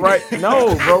 also, bang, bang. right?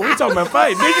 No, bro, we talking about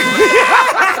fight, nigga.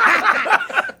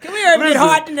 Come here and get Listen.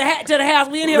 hard to the house.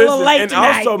 We in here a little Listen, late and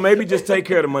tonight. also, maybe just take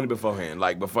care of the money beforehand,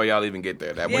 like before y'all even get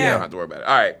there. That way you Yeah. don't have to worry about it.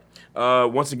 All right.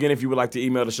 Once again, if you would like to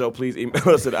email the show, please email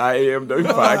us at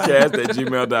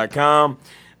iamwpodcast@gmail.com.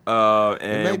 made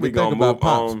And me we're gonna think move about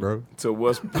Pops, on bro. to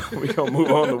what's we gonna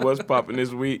move on to what's popping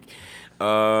this week.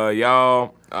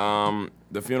 Y'all,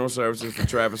 the funeral services for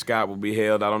Travis Scott will be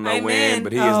held. I don't know Amen. when,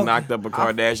 but he has Oh. knocked up a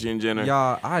Kardashian Jenner.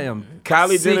 Y'all, I am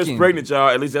Kylie Jenner's sicking. pregnant, y'all.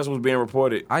 At least that's what's being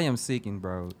reported. I am sicking,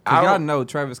 bro. I Cause y'all don't- know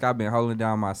Travis Scott been holding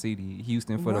down my city,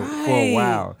 Houston, for a Right.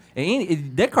 while.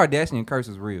 And that Kardashian curse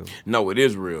is real. No, it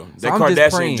is real. That I'm just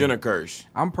Kardashian praying. Jenner curse.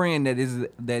 I'm praying that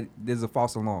there's a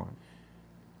false alarm.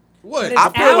 What? It's I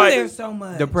feel out like- there so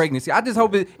much. The pregnancy. I just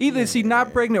hope it either she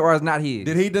not pregnant or it's not his.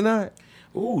 Did he deny it?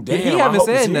 Ooh, damn. he I haven't hope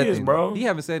said it's nothing, his, bro. He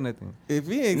haven't said nothing. If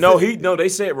he ain't No, said- they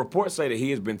said reports say that he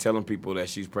has been telling people that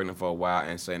she's pregnant for a while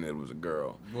and saying that it was a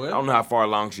girl. Well- I don't know how far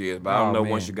along she is, but I don't Oh, know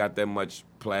man. once you got that much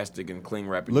plastic and cling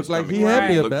wrap in Look your like stomach, he you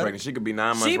happy look about it. pregnant. She could be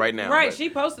 9 months right now. Right. but- She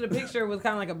posted a picture with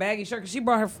kind of like a baggy shirt because she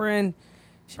brought her friend.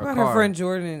 She Her brought car. her friend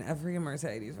Jordan a freaking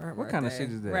Mercedes for her What kind of birthday.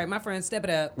 shit is that? Right, my friend, step it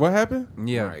up. What happened?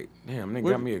 Yeah. Right. Damn, they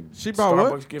What- got me a she bought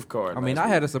Starbucks what? gift card. I mean, I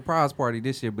had a surprise party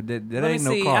this year, but that Let me ain't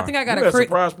no see. car. I think I got you a had a crit.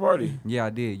 surprise party. Yeah,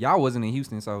 I did. Y'all wasn't in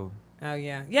Houston, so. Oh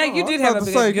yeah, yeah. Oh, You I did was have about a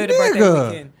to good, say, good nigga. birthday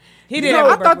weekend. He did. No, have a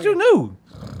I good thought birthday you knew.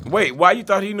 Wait, why you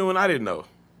thought he knew and I didn't know?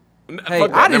 Hey,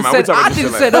 Fuck that. I Never didn't mind. We set. talking I this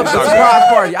didn't shit set later. up the We talking surprise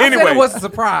party. I said Anyway. it was a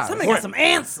surprise. Somebody got some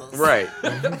answers. Right.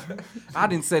 I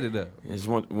didn't set it up.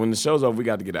 When the show's over, we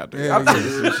got to get out there. Yeah,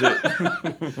 Some yeah. shit.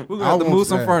 We're gonna have to move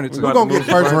some furniture. We're gonna Move get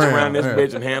some first furniture round. around this Yeah.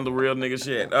 bitch and handle real nigga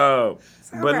shit.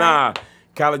 But nah,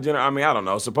 Kylie Jenner. I mean, I don't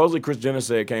know. Supposedly, Kris Jenner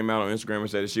came out on Instagram and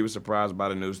said that she was surprised by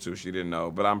the news too. She didn't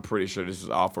know, but I'm pretty sure this is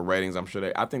all for ratings.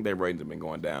 I think their ratings have been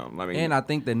going down. I mean, And I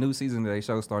think the new season of their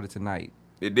show started tonight.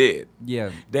 it did. Yeah.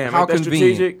 Damn, How ain't that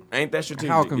convenient. strategic? Ain't that strategic?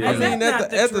 How I convenient. mean, That's at not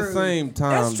the, the at the truth. same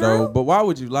time, That's though. true. But why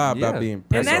would you lie about Yeah. being And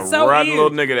pregnant? that's a so rotten is.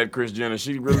 little nigga, that Kris Jenner.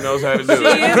 She really knows how to do She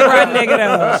it. is riding nigga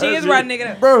though. She is riding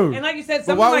nigga though. Bro, And like you said, but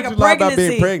something why like would a you lie about pregnancy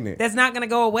being pregnant? that's not gonna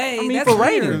go away. I mean, that's for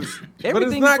weird. ratings. But it's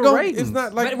Everything not for going. ratings. It's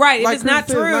not like But right, if like it's not Chris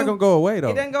said, it's true, not gonna go away though.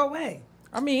 It doesn't go away.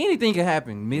 I mean, anything can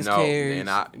happen. Miscarriage. and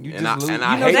I- you and just I- lose. and You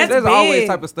I know, hate- there's That's always big.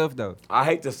 type of stuff though. I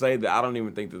hate to say that I don't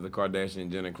even think that the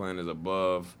Kardashian Jenner clan is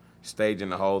above staging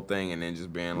the whole thing and then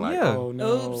just being like, Yeah. oh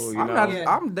no, Oops. you I'm know. not.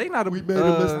 Yeah. They not a. We made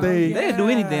a mistake. They'd do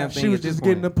any damn thing. She was at this just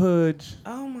getting a point. pudge.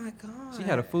 Oh my god. She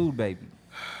had a food baby.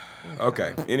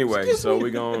 Okay. Anyway, so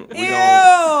we gon' Ew.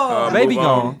 Baby move on.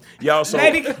 gone. Y'all. So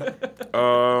Baby.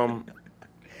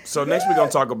 so next we're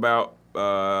gonna talk about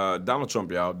Donald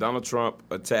Trump, y'all. Donald Trump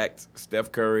attacked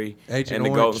Steph Curry Agent and the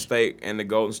Orange.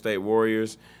 Golden State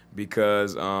Warriors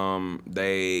because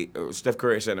Steph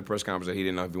Curry said in a press conference that he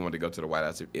didn't know if he wanted to go to the White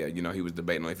House. Yeah, you know, he was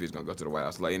debating on if he was gonna go to the White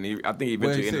House. Like, and I think he Well,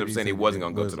 eventually he ended said- up he saying he said wasn't he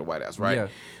gonna go to wasn't. the White House, right? Yeah.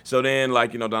 So then,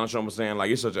 like, you know, Donald Trump was saying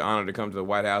like it's such an honor to come to the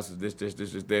White House. This,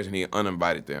 and he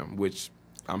uninvited them, which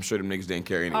I'm sure them niggas didn't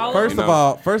care anyway. Oh. First you of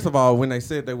know? all, when they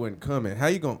said they weren't coming, how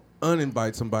you gonna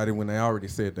uninvite somebody when they already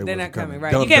said they They're wasn't not coming,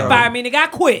 right? Dumb You can't dumb. fire me, nigga. I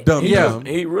quit. Dumb He, dumb.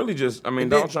 he really just, I mean,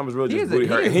 And Donald then- Trump is really he just is a- booty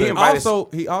hurt. he And is he a- invited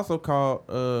He also called.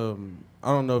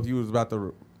 I don't know if you was about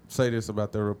to say this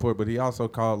about the report, but he also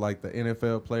called like the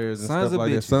NFL players and Sons stuff of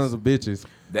like that bitches. sons of bitches.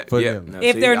 That, for yeah, them. now,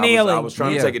 If they're I kneeling. was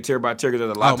trying Yeah. to take it tier by tier because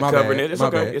there's a lot Oh, to my cover in bad. it. It's My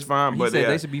okay. bad. It's fine. He But said yeah,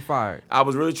 they should be fired. I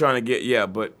was really trying to get, yeah,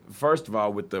 but first of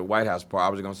all, with the White House part, I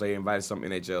was going to say he invited some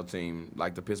NHL team,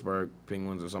 like the Pittsburgh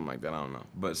Penguins or something like that. I don't know.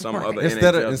 But some other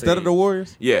Instead NHL of team. the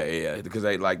Warriors. Yeah, because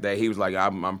they like that. He was like,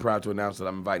 I'm proud to announce that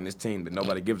I'm inviting this team that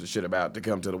nobody gives a shit about to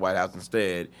come to the White House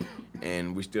instead,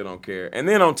 and we still don't care. And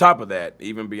then on top of that,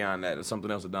 even beyond that, there's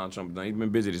something else that Donald Trump has done. He's been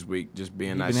busy this week, just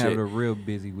being He's nice been shit. having a real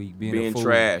busy week, being a fool.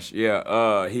 Trash.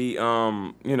 Yeah. He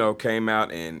came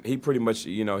out and he pretty much,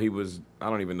 he was, I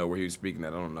don't even know where he was speaking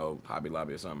at. I don't know, Hobby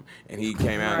Lobby or something. And he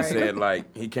came out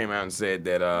and said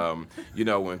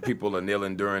that when people are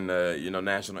kneeling during the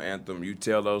national anthem, you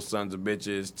tell those sons of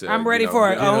bitches to I'm ready for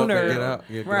an get up, owner. Get out.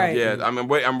 Yeah, get Right. Yeah, I'm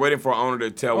waiting for an owner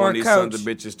to tell Or one a of these coach. sons of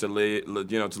bitches to leave the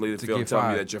field and get tell me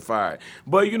fired. that you're fired.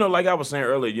 But like I was saying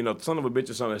earlier, son of a bitch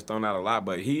is something that's thrown out a lot.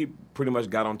 But he pretty much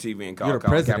got on TV and You're called the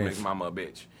Colin president. Kaepernick's mama a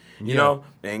bitch. You Yeah. know,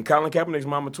 and Colin Kaepernick's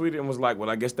mama tweeted and was like, "Well,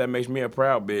 I guess that makes me a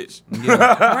proud bitch."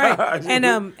 Right.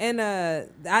 And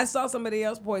I saw somebody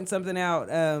else pointing something out,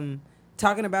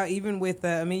 talking about even with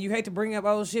you hate to bring up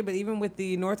old shit, but even with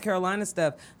the North Carolina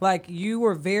stuff, like you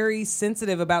were very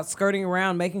sensitive about skirting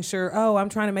around, making sure, I'm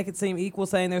trying to make it seem equal,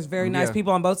 saying there's very nice Yeah.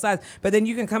 people on both sides. But then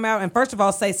you can come out and first of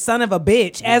all say son of a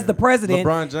bitch as the president.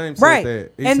 LeBron James said right.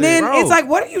 that. He And said, then Bro. it's like,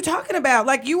 what are you talking about?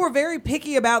 Like you were very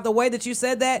picky about the way that you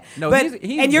said that. No, but,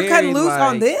 he's and you're cutting very, loose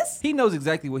on like, this? He knows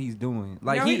exactly what he's doing.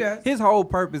 Like No, he does. his whole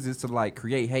purpose is to like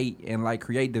create hate and like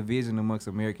create division amongst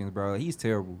Americans, bro. He's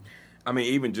terrible. I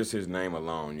mean, even just his name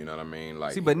alone, you know what I mean?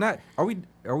 Like, See, but not are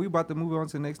we about to move on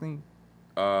to the next thing?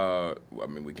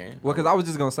 we can. Well, because I was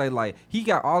just gonna say like he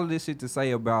got all of this shit to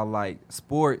say about like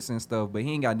sports and stuff, but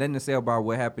he ain't got nothing to say about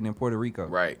what happened in Puerto Rico.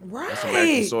 Right. Right. That's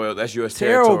American soil. That's U.S.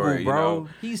 Terrible, territory, bro. You know?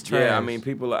 He's Yeah, I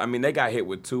trash. mean, they got hit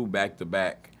with 2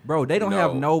 back-to-back. Bro, they don't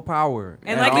have no power.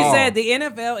 And at like you all. said, the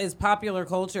NFL is popular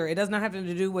culture. It does not have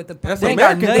to do with the. That's the-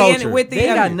 American the- culture. With the, They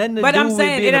got nothing to but do I'm with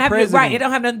saying being it don't a have to, right. president. It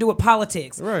don't have nothing to do with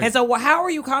politics. Right. And so, how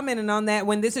are you commenting on that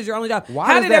when this is your only job? Why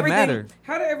how does did that everything, matter?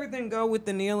 How did everything go with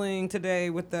the kneeling today?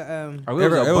 With the Oh,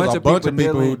 it was a bunch of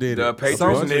people who kneeling. did The it.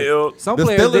 Patriots kneeled. Some The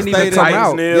players Steelers didn't even stayed come in-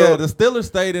 out. Titans Yeah, the Steelers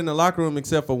stayed in the locker room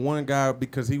except for one guy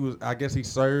because he was, I guess he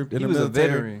served in He the was a military.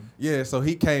 veteran. Yeah, so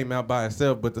he came out by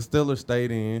himself, but the Steelers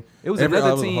stayed in. It was Every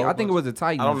another other team. whole I think it bunch. was the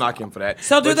Titans. I don't knock him for that.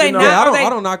 So do But they you know, not? Yeah, I are they-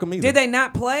 don't knock him either. Did they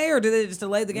not play, or did they just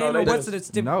delay the game, No, or they what's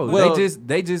just- the No, Well-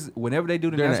 they just whenever they do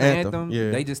the During the national anthem, anthem,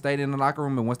 yeah. they just stayed in the locker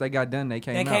room, and once they got done, they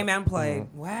came They out. came out and played.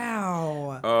 Mm-hmm.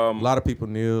 Wow. A lot of people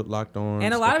kneeled, locked arms.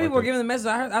 And a stuff lot of people like were giving the message.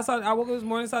 I woke up this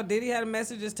morning, saw Diddy had a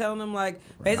message just telling them, like,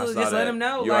 basically I saw just let that. them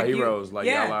know. You are like, heroes, like,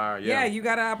 y'all are, yeah. you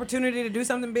got an opportunity to do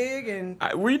something big. And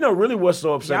Really what's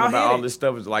so upsetting Y'all about hit all it. this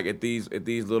stuff is like at these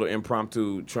little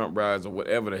impromptu Trump rides or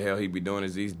whatever the hell he be doing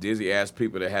is these dizzy ass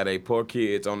people that had their poor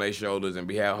kids on their shoulders and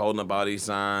be holding up all these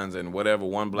signs and whatever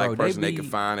one black Bro, they person they be- could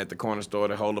find at the corner store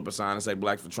to hold up a sign and say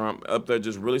black for Trump up there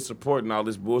just really supporting all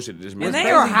this bullshit. That just and makes they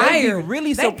me- are They be hired.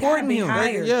 really They gotta supporting be him.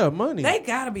 hired. Yeah, money. They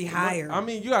gotta be hired. I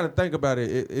mean, you got to think about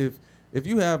it. If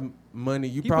you have money,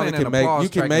 you He probably playing can an make applause you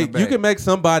can track in the make you back. can make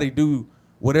somebody do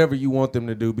whatever you want them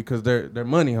to do because they're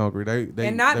money hungry. They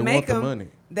and not they make want the them. money.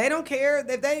 They don't care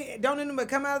if they don't even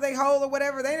come out of their hole or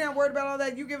whatever. They not worried about all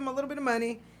that. You give them a little bit of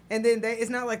money, and then it's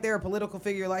not like they're a political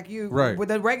figure like you. Right. With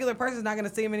the regular person's not going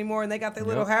to see them anymore, and they got their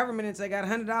little Yep. however minutes. They got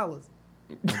 $100.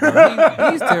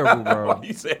 He's terrible, bro. Why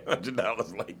you say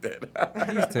 $100 like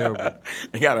that? He's terrible.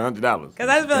 They got $100. Because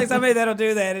I just feel like somebody that'll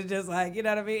do that is just like, you know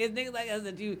what I mean? It's niggas like us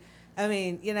that you. I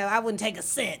mean, I wouldn't take a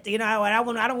cent. I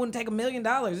don't wouldn't take $1 million.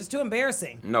 It's too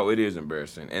embarrassing. No, it is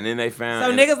embarrassing. And then they found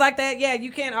So and- niggas like that, yeah, you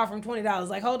can't offer them $20.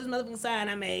 Like, hold this motherfucking sign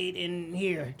I made in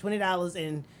here, $20,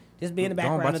 and just be in the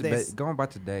background of this. Going by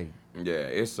today. Yeah,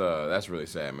 it's that's really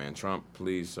sad, man. Trump,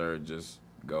 please, sir, just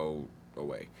go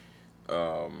away.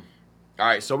 All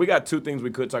right, so we got 2 things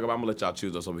we could talk about. I'm gonna let y'all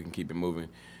choose though, so we can keep it moving.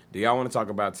 Do y'all want to talk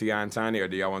about T.I. and Tiny, or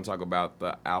do y'all want to talk about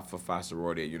the Alpha Phi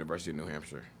sorority at University of New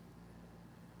Hampshire?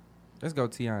 Let's go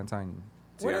T.I. and Tiny.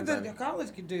 What T.I. did and the Tiny.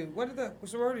 college could do? What did the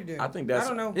sorority do? I think that's- I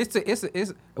don't know.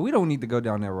 It's we don't need to go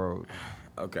down that road.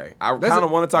 Okay, I That's kind of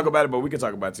a- want to talk about it, but we can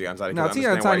talk about T.I. and Tiny. No, 'cause I T.I.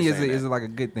 and understand why Tiny you're saying is that. like a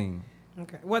good thing.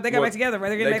 Okay. Well, they got Well, back together, right?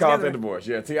 They're getting They back called their together. divorce.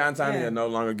 Yeah, T.I. and Tiny Yeah. are no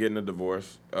longer getting a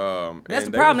divorce. That's and the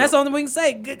they problem. was That's the on- only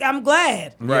thing we can say. I'm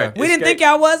glad. Right. We didn't Escape- think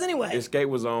y'all was anyway. Escape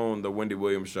was on the Wendy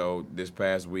Williams show this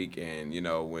past week, and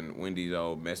when Wendy's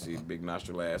old messy big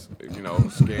nostril ass, panned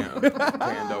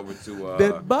over to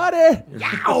That body.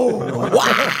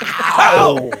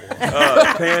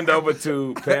 panned over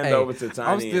to Hey, Tiny.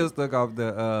 I'm still stuck off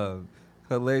the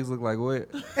Her legs look like what?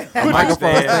 A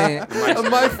microphone stand. A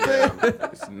mic stand.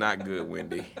 It's not good,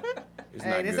 Wendy. It's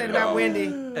not This good ain't at about all.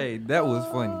 Wendy. Hey, that was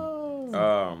funny.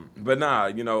 But nah,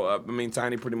 I mean,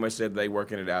 Tiny pretty much said they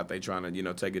working it out. They trying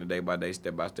to, take it day by day,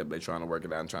 step by step. They trying to work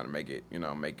it out and trying to make it,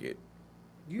 make it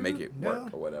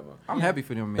work or whatever. I'm happy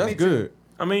for them, man. That's good.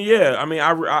 I mean, yeah. I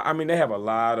mean, they have a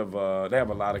lot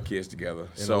of kids together.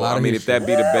 And a So lot I of mean, if that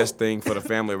be the history. best thing for the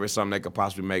family, or it's something they could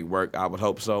possibly make work, I would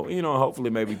hope so. Hopefully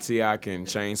maybe T.I. can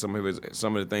change some of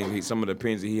the things, some of the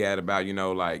opinions he had about, I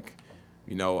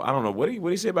don't know what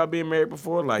he said about being married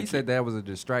before. Like He said that was a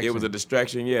distraction. it was a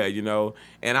distraction, yeah,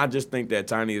 And I just think that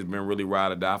Tiny has been really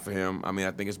ride or die for him. I mean,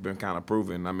 I think it's been kind of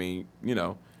proven. I mean,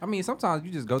 I mean, sometimes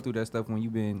you just go through that stuff when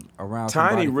you've been around. Tiny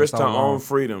somebody for risked so her long. own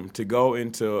freedom to go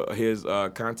into his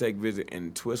contact visit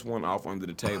and twist one off under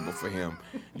the table for him.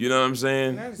 You know what I'm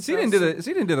saying? She didn't did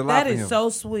a lot That for is him. so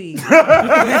sweet.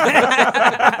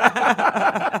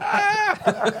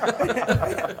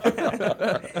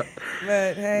 But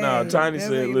hey, No, Tiny that's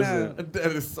said, how you listen, know.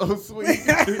 That is so sweet.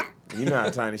 you know how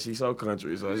Tiny, she's so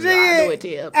country, so she's She like, I do is. it,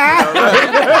 Tip. I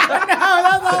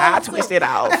twist it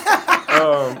off.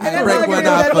 Break one off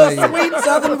that for little you. sweet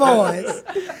southern voice.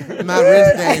 My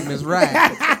wrist game is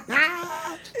right.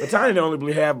 But Tiny don't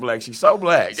only half black. She's so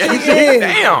black. is.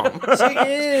 Damn. She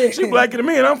is. She blacker than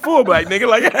me, and I'm full black, nigga.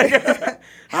 Like,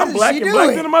 I'm does black she and do black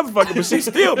it? than a motherfucker, but she's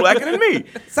still blacker than me.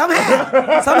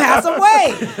 Somehow, some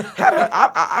way.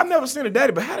 I've never seen a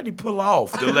daddy, but how did he pull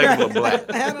off the regular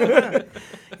black? I don't know.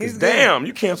 'Cause damn,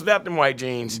 you canceled out them white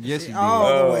jeans. Yes, you did.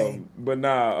 All the way. But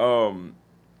nah,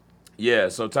 yeah.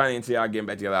 So Tiny and T.I. getting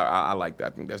back together, I like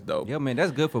that. I think that's dope. Yeah, man,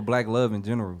 that's good for black love in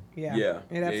general. Yeah, Yeah,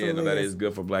 it absolutely that is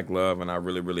good for black love, and I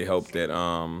really, really hope that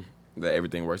that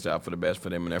everything works out for the best for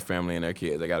them and their family and their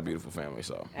kids. They got a beautiful family,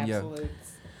 so. Absolutely.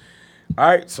 All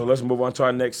right, so let's move on to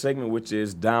our next segment, which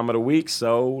is Dime of the Week.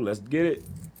 So let's get it.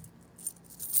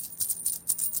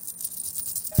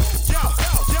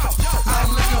 I'm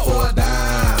looking for a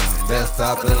dime. That's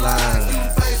top of the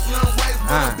line.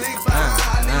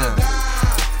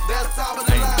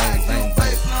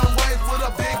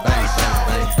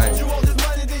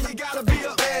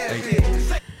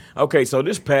 Okay, so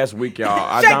this past week, y'all,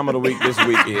 our Dime of the Week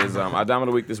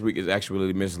this week is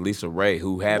actually Miss Lisa Ray,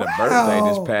 who had a birthday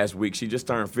this past week. She just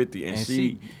turned 50, and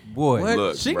she boy,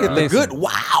 look, She bruh, get the Listen. good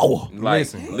wow. like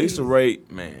Listen. Lisa Ray,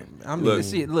 man. I mean,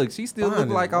 look, she still Fine look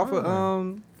like is off of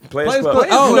fine. Players Players Club. Club.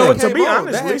 Oh, you know that what? To came be on.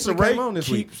 honest, That Lisa actually Ray came on this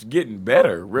week. keeps getting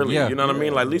better. Really, Yeah. you know what I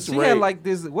mean? Like Lisa she Ray, had like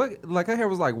this like her hair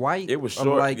was like white. It was I'm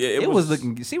short. Like, Yeah, it it was- was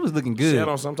looking. She was looking she good. had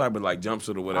on some type of like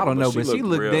jumpsuit or whatever. I don't know, but she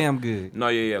looked real. damn good. No,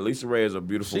 yeah. Lisa Ray is a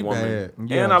beautiful She woman, bad.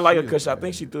 Yeah, and I like her she because is I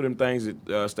think she threw them things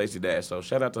at Stacey Dash. So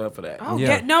shout out to her for that. Oh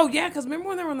Yeah. yeah, because remember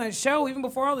when they were on that show, even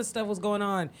before all this stuff was going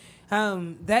on,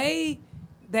 they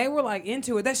were like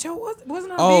into it. That show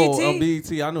wasn't on Oh, BET. on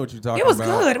BET. I know what you're talking It was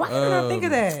about. good. Why can't I think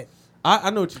of that?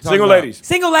 I know what you're talking Single about. ladies.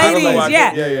 Single I don't Ladies, know why I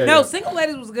yeah. did- yeah. No, Single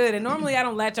Ladies was good. And normally I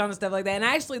don't latch on to stuff like that. And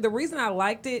actually, the reason I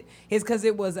liked it is because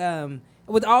it was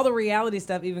with all the reality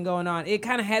stuff even going on, it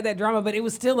kind of had that drama, but it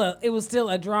was still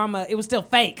a drama. It was still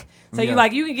fake. So Yeah.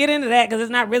 you can get into that because it's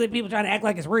not really people trying to act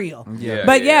like it's real. Yeah,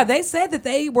 But yeah. they said that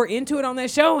they were into it on that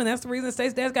show, and that's the reason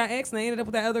Stacey Dash got X and they ended up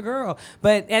with that other girl.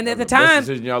 But at the Best time,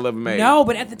 decision y'all ever made. no,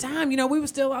 but at the time, we were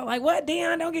still all like, "What,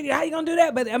 Dion? Don't get you. How you gonna do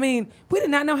that?" But I mean, we did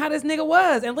not know how this nigga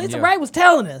was, and Lisa Yeah. Ray was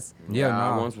telling us. Yeah,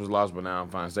 I nah. once was lost, but now I'm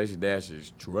fine. Stacey Dash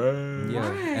is trash.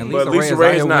 Yeah, and But Lisa is Ray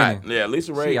out is here not. winning. Yeah,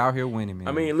 Lisa Ray. She out here winning, man.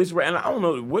 I mean, Lisa Ray, and I don't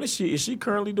know what is she? Is she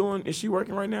currently doing? Is she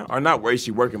working right now, or not? Where is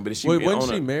she working? But is she? Wait, on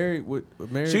wasn't she a- married?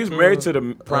 She was married to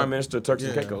the Prime Minister of Turks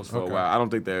and yeah, Caicos for a okay. while. I don't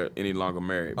think they're any longer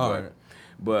married. All but right.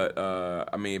 but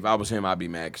I mean, if I was him, I'd be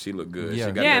mad 'cause she looked good. Yeah.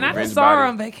 She got Yeah, that and I revenge just saw her body.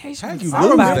 on vacation. How with you I lose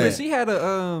somebody. remember that? she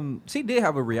had she did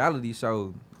have a reality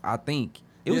show. I think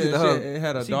it was Yeah, either her. it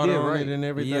had a she daughter did, on right? it and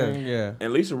everything. Yeah.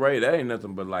 And Lisa Ray, that ain't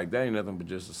nothing but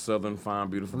just a southern, fine,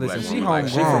 beautiful Listen, black she woman. Like,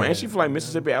 homegrown. she from like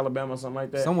Mississippi, Alabama, something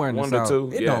like that. Somewhere in the One South.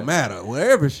 or two. It yeah. don't matter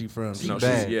wherever she from. No,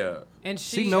 bad. yeah. And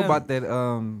She know about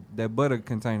that butter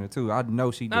container too. I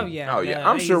know she did. Oh yeah. Oh yeah,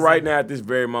 I'm sure right now at this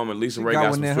very moment, Lisa She Ray got got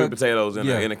one some in sweet her- potatoes in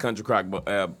yeah. a country crock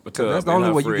tub. That's the in only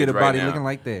her way you get a fridge right body now. looking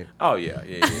like that. Oh yeah.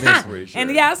 I'm pretty sure.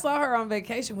 And yeah, I saw her on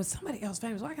vacation with somebody else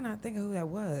famous. Why can I think of who that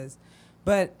was?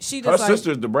 But she her just like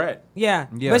sister's the brat. yeah.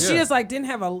 Yeah. But she Yeah. just like didn't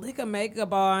have a lick of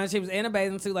makeup on. She was in a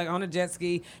bathing suit, like on a jet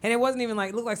ski, and it wasn't even like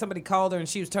it looked like somebody called her and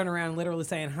she was turning around and literally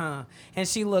saying "huh," and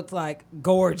she looked like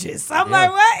gorgeous. I'm Yeah.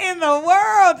 like, what in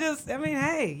the world?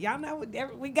 Hey, y'all know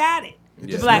we got it.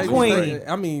 Yeah. The Black Maybe Queen. say-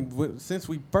 I mean, since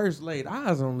we first laid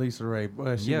eyes on Lisa Ray,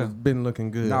 boy, she Yeah. has been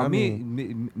looking good. No, I me,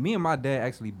 mean, me and my dad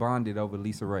actually bonded over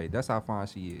Lisa Ray. That's how fine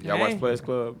she is. Y'all Hey. watch Players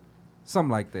Club?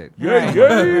 Something like that.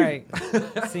 Right.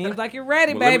 Seems like you're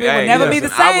ready, Well, let baby. me- It will hey, never listen, be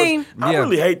the same. I Yeah.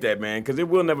 really hate that, man, because it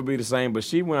will never be the same. But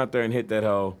she went out there and hit that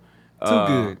hoe. Too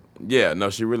good. Yeah, no,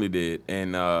 she really did.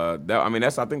 And I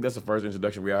think that's the first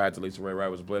introduction we all had to Lisa Ray, right?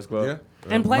 Was the Players Club. Yeah.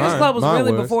 And Players Mine- Club was mine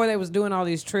really before they was doing all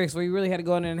these tricks where you really had to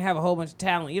go in there and have a whole bunch of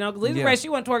talent. You know, 'cause Lisa Yeah. Ray, she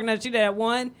wasn't twerking nothing. She did that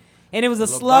one, and it was a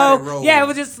Little slow. body roll. Yeah, it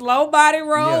was just slow body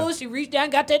roll. Yeah. She reached down,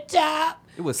 got that top.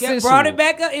 It was brought sensual. it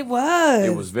back up. It was.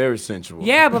 It was very sensual.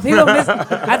 Yeah, but people miss.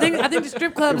 I think the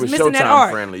strip It club is was missing that Showtime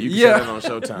art friendly. You can Yeah. say that on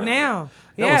Showtime. now.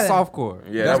 That Yeah, was softcore.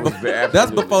 Yeah, that was That's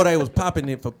absolutely. before they was popping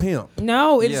it for pimp.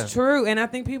 No, it's Yeah. true, and I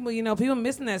think people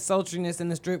missing that sultriness in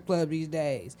the strip club these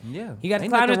days. Yeah. You got to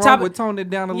Ain't climb to nothing the top. wrong with toning it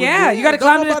down a little Yeah, bit. you got to Don't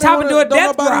climb to the nobody top and do a wanna- don't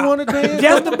death nobody drop wanna dance.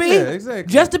 just to be, Yeah,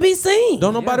 exactly. just to be seen.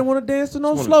 Don't nobody want to dance to no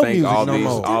I want slow to thank music all no these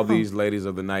more. all these ladies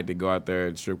of the night that go out there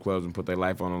at strip clubs and put their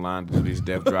life on the line to do these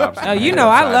death drops. Oh, you and know,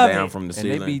 I upside love down it. from the And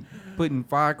they ceiling. be putting We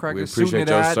firecrackers, shooting appreciate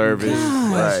it your out. service.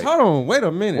 Right. Hold on, wait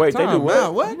a minute. Wait, they do Time what?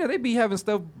 out. What? You know, they be having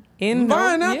stuff. In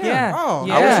Fine out yeah. there. Oh,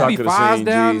 yeah. I wish I There be could've fires seen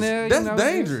down G's. there. you That's know,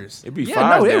 dangerous. It'd be Yeah,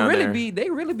 fires no, they down really there.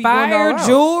 be going Fire, all out.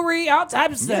 jewelry, all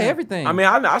types of Yeah, stuff. everything. I mean,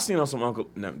 I seen on some Uncle.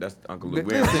 No, that's Uncle Luke.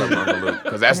 We ain't talking about Uncle Luke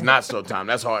because that's not Showtime.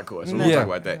 That's hardcore. So we'll Yeah. talk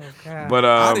about that. God. But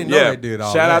I didn't know yeah, they did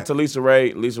all shout that. out to Lisa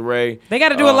Ray. Lisa Ray. They got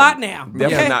to do a lot now.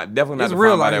 Definitely okay? not. Definitely not It's defined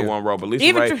real by out that here. one role. But Lisa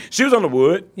Even Ray, Tr- she was on the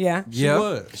wood. Yeah. She Yeah.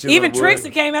 was. She was Even on the Trixie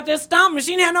wood. came out there stomping.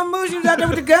 She didn't have no moves. She was out there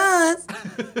with the guns.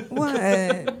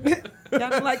 What? Y'all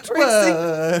don't like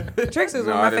Trixie? Trixie was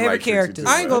No, one I of my didn't favorite like Trixie characters.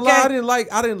 too I ain't gonna Okay? lie,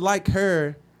 I didn't like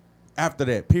her after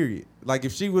that period. Like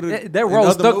if she would have That role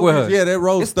stuck with her. Yeah, that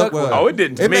role It stuck stuck with with her. Oh, it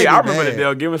didn't to me. made I remember mad. the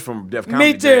Dale Gibbons from Def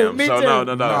Comedy too, Jam. me So too. no.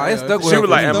 No, it stuck with She her. was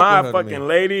like, It "Am stuck I a with her to me. fucking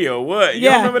lady or what?" You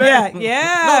Yeah, remember that?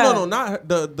 yeah. No, not her,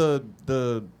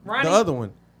 the Ronnie? other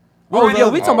one. Oh, yeah,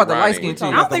 we talking about the Ronnie. light skin I chick.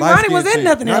 don't think Ronnie was in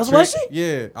nothing else, was she?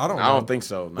 Yeah, I don't know. I don't think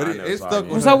so. No, But I it- never it saw stuck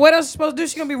it. with So what else she supposed to do?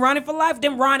 She gonna be Ronnie for life?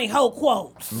 Them Ronnie Ho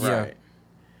quotes. Yeah. Right.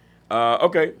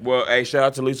 Okay. Well, hey, shout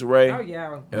out to Lisa Ray. Oh yeah.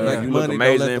 Like You money, look don't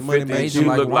amazing. let the money 50. make She you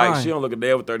like look like wine. she don't look a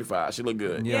day over 35. She look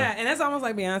good. Yeah. Yeah, and that's almost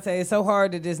like Beyonce. It's so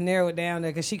hard to just narrow it down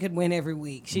there because she could win every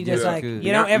week. She just Yeah. like Good.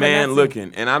 you know ever man, not-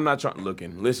 looking, and I'm not trying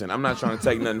looking. Listen, I'm not trying to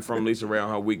take nothing from Lisa Ray on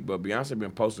her week, but Beyonce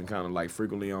been posting kind of like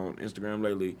frequently on Instagram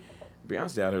lately.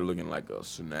 Beyonce out here looking like a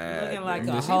snack, looking like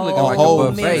Yeah, a she whole, looking like a a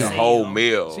meal. buffet. a whole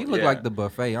meal. She look Yeah. like the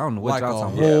buffet. I don't know what like a y'all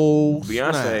talking about. whole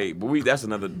Beyonce, but that's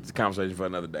another conversation for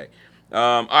another day.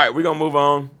 All right, we're gonna move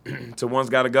on to One's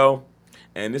Gotta Go,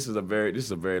 and this is a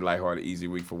very lighthearted, easy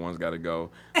week for One's Gotta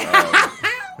Go.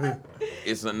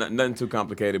 It's nothing too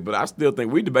complicated, but I still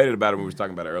think we debated about it when we was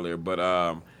talking about it earlier.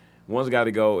 But One's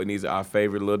Gotta Go, and these are our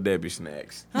favorite Little Debbie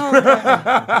snacks. Hey, All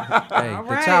the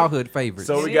right. childhood favorites.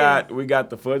 So Yeah. we got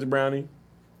the fudge brownie,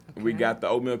 we got the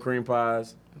oatmeal cream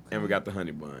pies, and we got the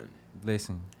honey bun.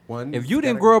 Listen, one. if you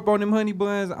didn't grow up on them honey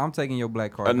buns, I'm taking your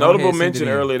black card. A Go notable ahead, send it mention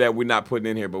in. earlier that we're not putting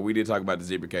in here, but we did talk about the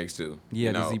zebra cakes too. Yeah,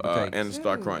 you the know, zebra cakes. and the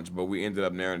Star Crunch, but we ended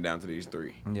up narrowing it down to these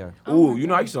three. Yeah. Ooh, you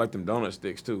know I used to like them donut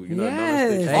sticks too. You know the donut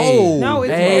sticks. Yes. Hey. No,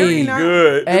 it's Hey. very nice.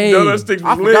 Good. Them Hey, donut sticks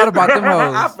was I forgot lit. about them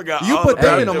hoes. I forgot. You all put them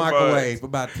about in the them microwave buns. for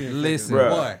about 10 Listen.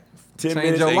 seconds. Bruh. Boy. 10 Change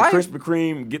minutes your and life. Krispy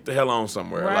Kreme, get the hell on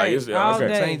somewhere. Right. Like, it's, All okay.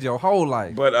 day. Change your whole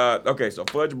life. But okay, so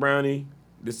fudge brownie.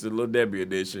 This is a Little Debbie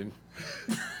edition.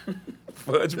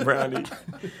 Fudge brownie,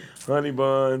 honey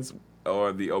buns,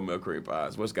 or the oatmeal cream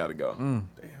pies. What's got to go? And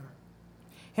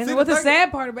See, what the the thing-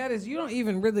 sad part about it is you don't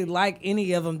even really like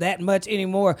any of them that much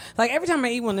anymore. Like every time I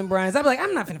eat one of them brownies, I'm like,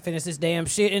 I'm not finna finish this damn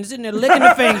shit, and sitting there licking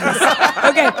the fingers.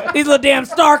 Okay, these little damn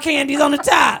star candies on the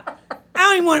top.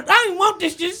 I don't even want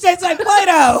this shit. It tastes like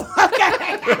Play-Doh.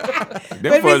 Okay.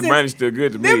 Them But fudge listen, brownies still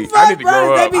good to me. them I fudge need to grow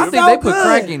brownies, they up. be I think so they put good.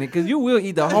 crack in it because you will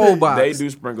eat the whole box. They do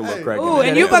sprinkle a little crack Ooh, in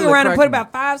and it. you they fucking put around and crack put in it.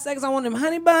 about 5 seconds on one of them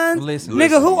honey buns. Listen.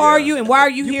 Nigga, who are yeah. you and why are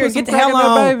you here? put Get the some crack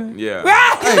hell in there, on. baby. Yeah.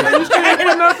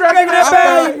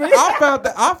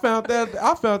 I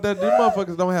found that these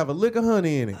motherfuckers don't have a lick of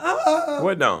honey in it.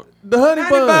 What don't? The honey Honey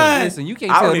bun. bun. Listen, you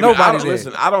can't I tell don't even. I nobody don't, that.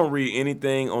 listen, I don't read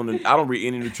anything on the. I don't read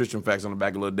any nutrition facts on the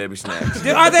back of Little Debbie snacks. Are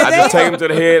they I there? just take them to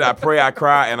the head. I pray. I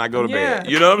cry, and I go to Yeah. bed.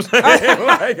 You know what I'm saying?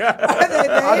 Like,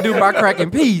 I do my crack in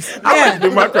peace. I like to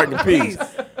do my crack in peace.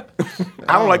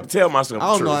 I don't like to tell myself I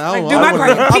the don't truth. know. I don't, do I my don't crack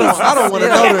in wanna- I peace. don't, I don't want to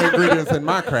know the ingredients in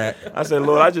my crack. I said,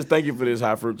 Lord, I just thank you for this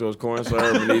high fructose corn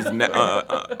syrup and these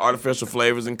artificial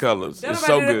flavors and colors. It's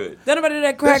so good. Don't nobody do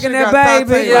that crack in shit that got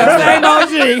baby. titanium. Like,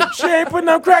 same OG. She ain't putting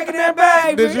no crack in that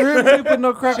baby. Did you hear me? You put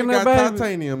no crack She in got that baby.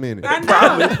 titanium in it. I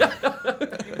know.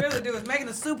 You really do. It's making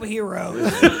a superhero.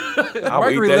 I will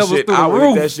Mercury eat that levels shit. through the I will eat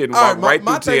roof. that shit and All walk right,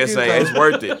 my right thing through is, TSA. though- It's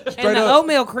worth it. And the up.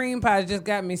 oatmeal cream pies just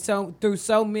got me through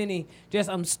so many. Just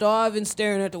I'm starving,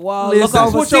 staring at the wall. Listen, Look that's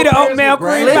over, what see your the parents oatmeal would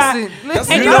grab. cream pie. Listen,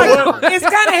 listen. And You you know know, what? it's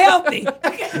kind of healthy.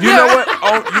 You know what?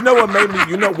 you know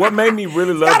what made me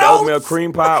really love the oatmeal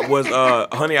cream pie was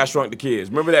Honey, I Shrunk the Kids.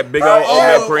 Remember that big old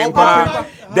oatmeal cream pie?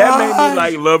 That made me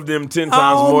like love them 10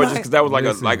 times more just because that was like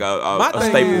Listen. a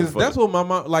staple. Is, for that's what my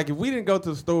mom like. If we didn't go to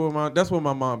the store with mom, that's what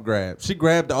my mom grabbed. She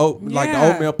grabbed the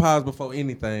oatmeal pies before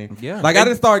anything. Yeah. Like I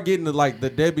didn't start getting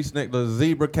the Debbie snack, the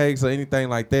zebra cakes or anything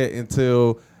like that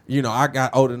until I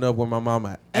got old enough when my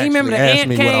mama And you remember actually the asked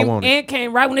me aunt what I came, wanted. aunt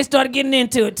came right when they started getting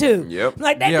into it too. Yep.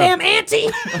 Like that Yeah. damn auntie.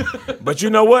 But you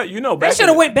know what? They Back should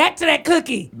have went back to that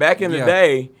cookie. back in the Yeah.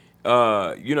 day,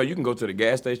 you can go to the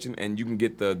gas station and you can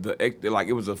get the like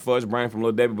it was a fudge brand from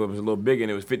Little Debbie, but it was a little bigger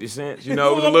and it was 50 cents. It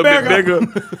was a little bit bigger.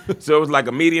 So it was like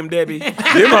a medium Debbie. Them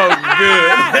hoes was good.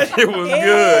 That shit was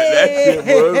good. That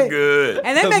shit was good.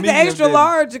 And they The make the medium extra Debbie.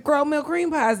 large oatmeal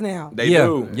cream pies now. They Yeah.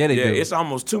 do. Yeah, they do. It's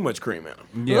almost too much cream in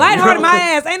them. Yeah. Lighthearted my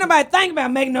ass. Ain't nobody thinking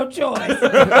about making no choice.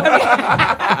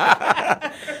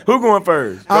 Who going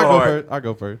first? I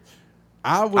go first.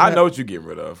 I know what you're getting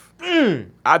rid of.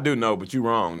 I do know, but you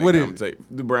wrong. Nigga. What is I'm gonna take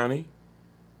the brownie.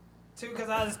 Because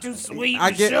I was too sweet. I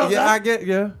get,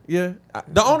 yeah.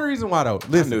 The only reason why though,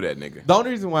 listen, I knew that nigga. The only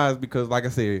reason why is because, like I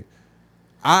said,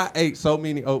 I ate so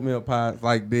many oatmeal pies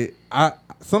like that.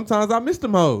 Sometimes I miss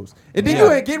them hoes, and then Yeah.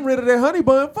 you ain't getting rid of that honey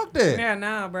bun. Fuck that. Yeah,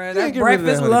 nah, bro. You ain't That's getting rid of that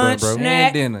breakfast, honey bun, lunch, bro. snack.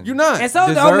 And dinner. You not. And so is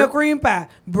the Dessert. oatmeal cream pie.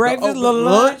 Breakfast, oatmeal little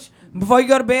lunch. lunch. Before you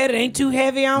go to bed, it ain't too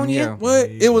heavy on Yeah. you. What?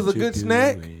 It was a good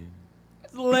snack.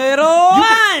 Little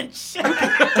lunch.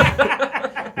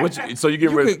 So you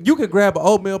get rid of You could grab an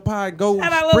oatmeal pie and go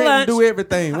Have a little sprint and lunch. do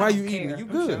everything. Why I you don't eating care. it? You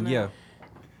I'm good. sure Yeah.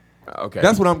 okay.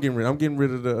 That's what I'm getting rid of. I'm getting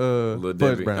rid of the Little fudge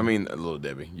Debbie. brownie. Little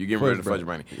Debbie. You getting rid of the Fudge fudge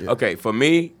brownie. brownie. Yeah. Okay, for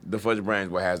me, the fudge brownie is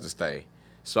what has to stay.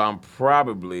 So I'm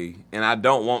probably, and I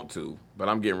don't want to, but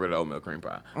I'm getting rid of oatmeal cream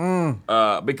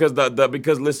pie. Because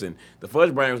because listen, the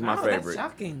fudge brownie was my Oh, that's favorite.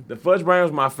 shocking. The fudge brownie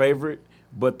was my favorite.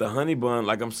 But the honey bun,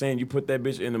 like I'm saying, you put that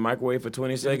bitch in the microwave for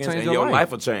 20 seconds change and your your life.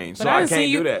 life will change. But So I done can't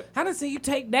see do that. I done see you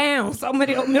take down so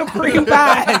many oatmeal cream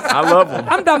pies. I love them.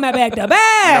 I'm talking about back to No,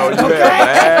 back. you okay? have.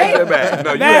 Back to back.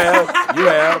 No, you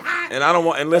have. And I don't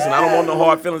want. And listen, I don't want no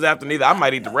hard feelings after neither. I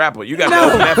might eat the wrapper. You got to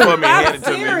open that for me and hand I'm it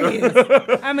to me.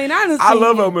 serious. I mean, I done I seen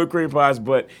love you. oatmeal cream pies,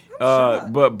 but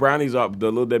brownies are the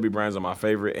Little Debbie brownies are my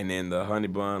favorite, and then the honey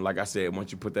bun. Like I said,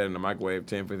 once you put that in the microwave,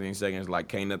 10, 15 seconds, like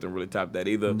can't nothing really top that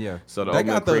either. Yeah. So the They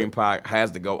oatmeal got the- cream pie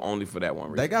has to go only for that one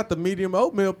reason. They got the medium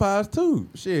oatmeal pies too.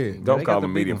 Shit. Don't they call got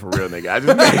them the big medium for real, nigga. I just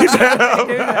made that up.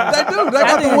 They do. They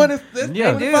got the one that's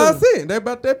Yeah. 25 cents. They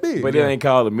about that big. But it ain't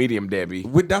called a medium Debbie.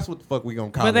 That's what the fuck we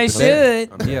gonna call But it. they today.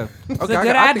 should. Yeah. a Okay, good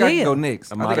I think I idea. can go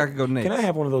next. I think I can go next. Can I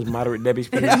have one of those moderate Debbies,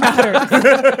 please?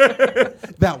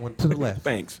 That one to the left.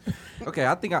 Thanks. Okay,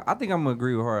 I think I'm gonna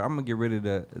agree with her. I'm gonna get rid of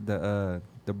the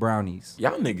brownies.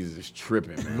 Y'all niggas is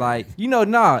tripping, man. Like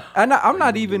I'm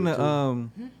not even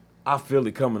I feel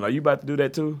it coming. Are you about to do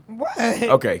that too? What?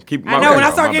 Okay, keep. I know when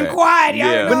I start getting quiet, y'all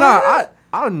Yeah. know. But no,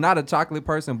 I'm not a chocolate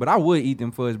person, but I would eat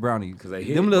them fudge brownies. 'Cause they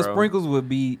hit, them little bro. sprinkles would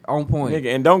be on point.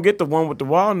 Nigga, and don't get the one with the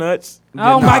walnuts.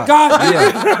 Oh my Nah. God.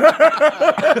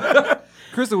 Yeah.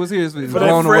 Crystal was here, For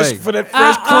blown that fresh, away. for that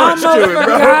fresh crunch almost to it, bro.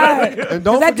 forgot. And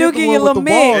don't That forget do the give one you a with little the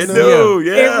ball mix. It in do, it.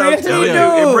 yeah. It I'm really telling do.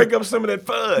 you, it break up some of that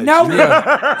fudge. No.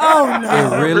 Oh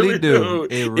no. It really do.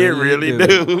 It really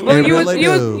do. Well, It you, really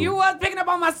do. you was picking up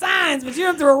on my signs, but you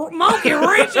done threw a monkey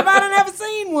wrench if I'd never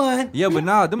seen one. Yeah, but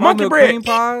nah, them Monkey oatmeal bread. cream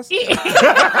pies.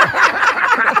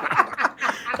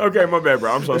 Okay, my bad,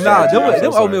 bro. I'm so Nah, sorry. them, I'm so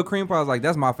them sorry. oatmeal cream pies, like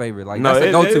that's my favorite. Like No, that's a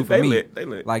they- go-to they- for they me. lit. They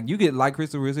lit. Like you get, like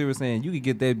Crystal was saying, you could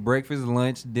get that breakfast,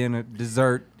 lunch, dinner,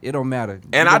 dessert. It don't matter.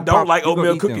 And You I gonna don't pop- like you gonna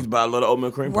oatmeal eat cookies, them. but I love the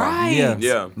oatmeal cream pie. Right. Yeah,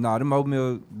 Yeah. No, them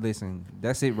oatmeal. Listen,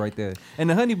 that's it right there. And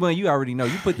the honey bun, you already know.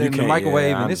 You put that You in the can't-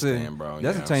 microwave, yeah, I and it's a understand, bro,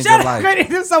 that's yeah. a change Shut of up, life. Grady.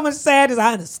 There's so much sadness.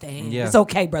 I understand. Yeah. It's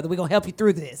okay, brother. We're going to help you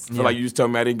through this. I feel like you just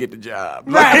told me I didn't get the job.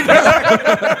 Right.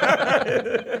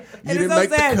 You And didn't make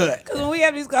the cut. Because when we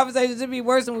have these conversations, it'd be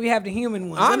worse when we have the human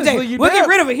ones. Honestly, Let me tell you we'll did. get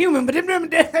rid of a human, but them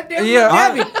Yeah,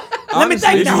 heavy. Let me honestly,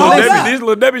 take These the little, whole Debbie, up. these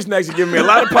little Debbie snacks are giving me a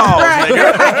lot of pause.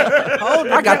 nigga. Hold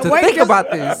it. I got to Wait think just-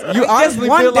 about this. You honestly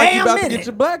one feel like you damn about to minute. get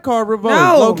your black card revoked.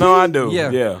 No. low-key. No, I do. Yeah.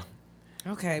 Yeah.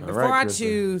 Okay, All before right, I Kristen.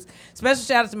 choose, special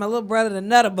shout out to my little brother, the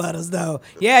Nutter Butters, though.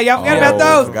 Yeah, y'all forgot Oh, about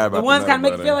those. forgot about The the ones Nutter kind of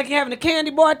make you Butter. feel like you're having a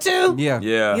candy bar, too. Yeah,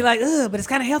 Yeah. You're like, ugh, but it's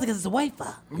kind of healthy because it's a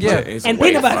wafer. yeah. It's And a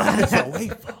wafer. peanut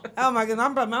butter. Oh my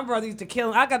goodness, my brother used to kill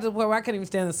him. I got to the point where I couldn't even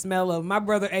stand the smell of them. My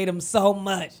brother ate them so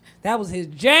much. That was his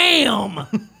jam.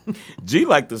 G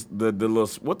like the little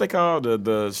what they call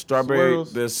the strawberry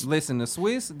Swirls. this Listen, the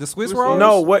Swiss Swiss rolls.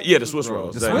 no what yeah the Swiss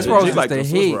rolls. the That- Swiss G rolls is like the the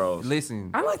Swiss hit. rolls.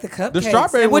 Listen, I like the cupcakes,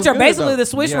 strawberry which was are good, basically though. the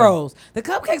Swiss Yeah. rolls. The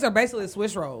cupcakes are basically the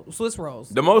Swiss rolls. Swiss rolls.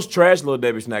 The most trash little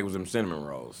Debbie snack was them cinnamon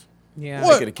rolls. Yeah.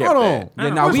 What? coulda kept Hold that. on. yeah,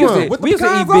 nah, Which we used one? to With we the used to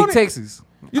eat pecans on Big it? Texas.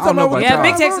 You I don't talking know about about with Yeah, y'all.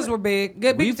 Big Tide Texas on were big.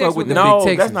 Good We Big fuck Texas were with good. the No,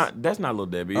 Big that's Texas. not Little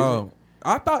Debbie. it? Is it? Oh,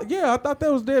 I thought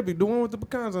that was Debbie, the one with the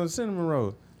pecans on the cinnamon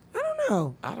rolls. I don't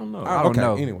know. I don't know. I don't Okay,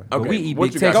 know. anyway. But Okay, we eat what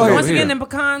Big you got Texas. going over Once here. again, them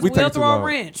pecans We will take too throw a long.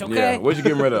 wrench, okay? Yeah, what you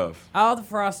getting rid of? All the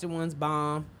frosted ones,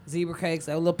 bomb. Zebra cakes,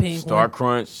 that little pink Star one.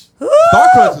 Crunch. Star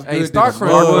Crunch is Hey, good. Star This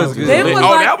Crunch was was good. Them Oh, was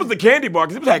like- that was the candy bar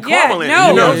because it had Yeah, caramel in it. no,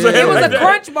 You know what I'm saying? it was Like a that.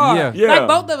 crunch bar. Yeah. Yeah. Like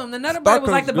both of them. The Nutter Star Butter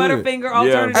was like the Crunch good. Butterfinger Yeah.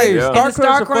 alternative. Hey, and Star the Crunch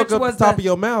Star will Crunch fuck up was the top of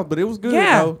your mouth, but it was good.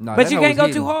 Yeah, though. Nah, but that you was can't go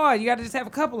hitting. too hard. You got to just have a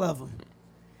couple of them.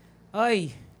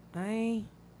 Oy,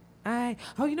 I.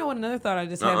 Oh, you know what? Another thought I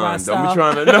just had while I Don't saw. be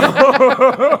trying to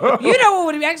know. You know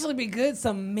what would actually be good?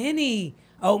 Some mini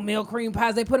oatmeal cream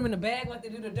pies. They put them in a bag like they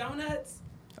do the donuts.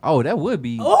 Oh, that would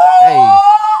be.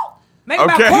 Oh! Make them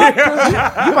Okay. about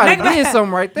quarter. You might Make have 'em- did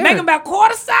something right there. Make them about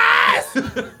quarter size.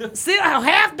 See,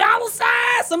 $50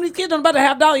 size. Some of these kids don't about the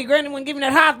 $50. Your granny wouldn't give me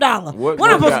that $5. What- What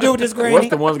am I what's supposed got- to do with this granny? what's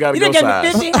the ones gotta you go done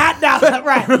size? gave me $50.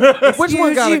 Right. Which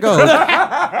one gotta you. go?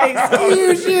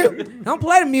 Excuse you. Don't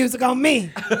play the music on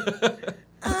me.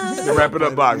 Wrap it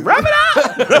up, box. Wrap it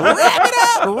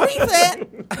up.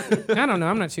 I don't know.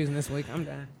 I'm not choosing this week. I'm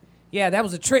done. Yeah, that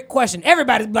was a trick question.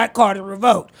 Everybody's black card is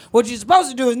revoked. What you're supposed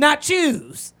to do is not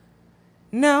choose.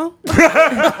 No,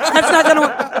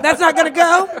 that's not gonna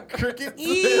go. Crickets.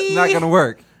 Not gonna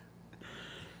work.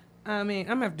 I mean,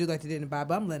 I'm gonna have to do like they did in the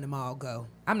Bible. I'm letting them all go.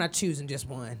 I'm not choosing just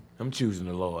one. I'm choosing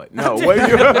the Lord. No, wait.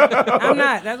 You? I'm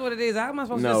not. That's what it is. How am I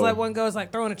supposed to just No. let one go? It's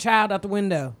like throwing a child out the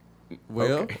window.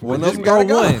 Well, Okay. one of Just them throw gotta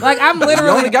go. one. Like I'm literally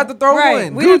only got to throw right.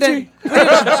 one. We done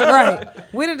right.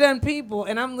 We done done people,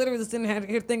 and I'm literally sitting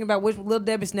here thinking about which Little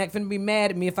Debbie snack finna be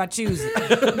mad at me if I choose it.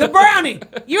 The brownie,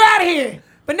 you out of here.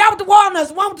 But not with the walnuts,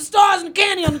 the one with the stars and the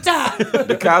candy on the top.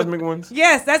 The cosmic ones.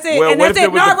 Yes, that's it. Well, and what that's if it.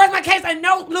 it was No, the- I rest my case. And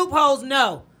no loopholes.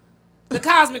 No, the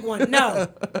cosmic one. No,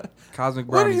 Cosmic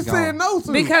What are you brownies gone. saying no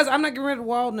to? because I'm not getting rid of the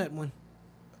walnut one.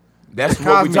 That's what we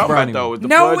Cosmic talking brownie. about though. Is the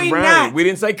No, fudge we brownie. not. We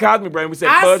didn't say cosmic brownie. We said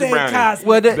I fudge said brownie. cosmic.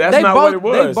 Well, That's they not both, what it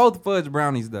was. They both fudge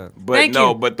brownies though. But Thank no,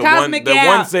 you. but the Cosmic one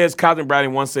out. says cosmic brownie,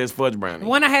 one says fudge brownie. The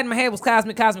one I had in my head was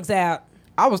cosmic. Cosmic's out.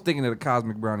 I was thinking of the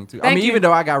cosmic brownie too. I Thank mean, you. even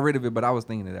though I got rid of it, but I was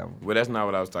thinking of that one. Well, that's not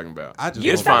what I was talking about. I just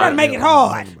You It's stop trying fine. to make it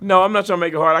hard. No, I'm not trying to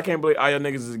make it hard. I can't believe all your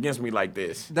niggas is against me like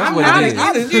this. That's I'm what not it is.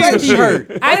 I didn't say He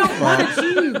hurt. I don't want to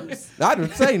choose. I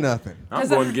didn't say nothing. I'm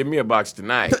going to give me a box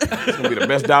tonight. It's gonna be the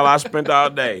best dollar I spent all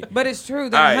day. But it's true.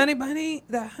 The All right.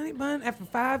 the honey bun, after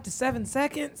 5 to 7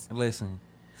 seconds. Listen,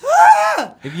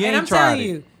 if you And ain't I'm tried telling it,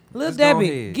 you, Lil just go Debbie,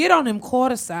 ahead. get on them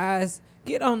quarter size.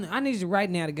 Get on. I need you right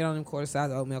now to get on them quarter size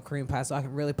oatmeal cream pie so I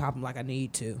can really pop them like I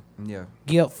need to. yeah.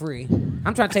 Guilt free.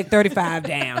 I'm trying to take 35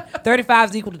 down. 35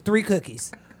 is equal to 3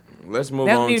 cookies. Let's move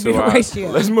That on needs to be to the our ratio.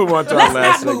 let's move on to Let's our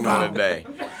last not move segment on. of the day.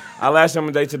 Our last segment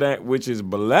of the day today, which is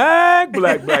black.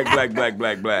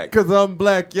 Cause I'm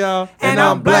black, y'all, And and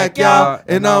I'm I'm black, y'all,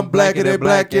 and I'm blacker than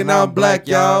black, and I'm black,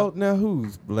 y'all. Now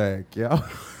who's black, y'all?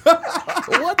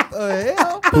 What the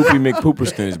hell? Poopy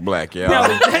McPooperston is black, y'all. No,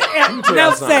 tell no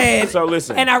y'all something. said. So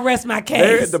listen. And I rest my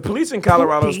case. The police in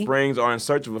Colorado Poopy. Springs are in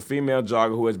search of a female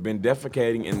jogger who has been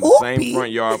defecating in the Poopy? same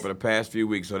front yard for the past few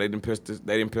weeks. So they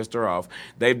didn't piss her off.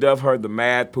 They've dubbed her the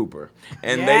Mad Pooper,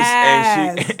 and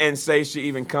Yes. and say she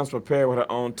even comes prepared with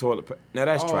her own toilet paper. Now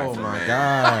that's Oh trifling, my man.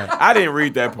 God. I didn't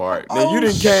read that part. Now, Oh, you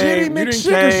didn't shitty came. You didn't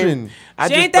McShickerson. came. I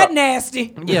she just ain't that thought-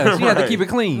 nasty. Yeah, she had to Right. keep it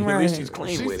clean. Right. At least she's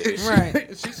clean with it.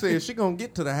 Right. She said she gonna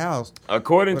get to the house.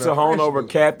 According With to a fresh Honover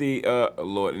boot. Kathy,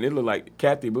 Lord, and it look like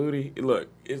Kathy Booty. Look,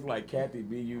 it's like Kathy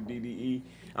Budde.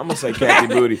 I'm gonna say Kathy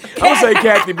Booty. I'm gonna say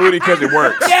Kathy Booty because it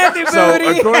works. Kathy So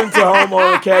Booty. according to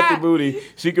homeowner Kathy Booty,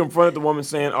 she confronted the woman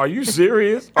saying, "Are you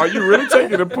serious? Are you really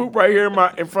taking a poop right here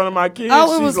in front of my kids?"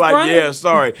 Oh, it She's was like, funny? "Yeah,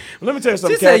 sorry." Let me tell you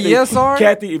something, She said, Kathy. "Yeah, sorry."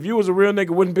 Kathy, if you was a real nigga,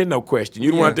 wouldn't been no question.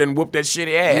 You'd Yeah. went there and whoop that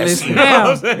shitty ass. Listen. You know what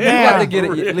I'm saying? You got to get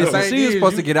For real. it. Listen, The she thing was is,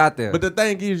 supposed to you- get out there. But the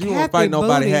thing is, you won't Kathy fight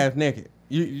nobody Booty. half naked.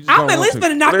 You just I'm don't at want least to.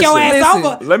 finna knock Listen, your ass listen,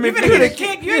 over. let me You finna finish. get a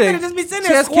kick. You ain't finna just be sitting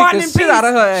there Chest kick squatting the in shit peace. out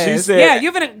of her ass. She said, Yeah,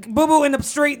 you finna boo boo in the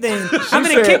street then. I'm finna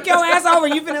said- kick your ass over.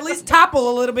 You finna at least topple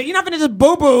a little bit. You're not finna just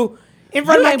boo boo in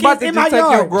front You of ain't my about kids to in my just take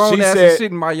your yard. grown She ass said- and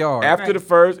shit in my yard. after the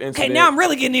first Okay, incident. now I'm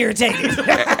really getting irritated.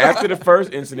 After the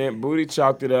first incident, Booty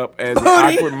chalked it up as an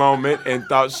awkward moment and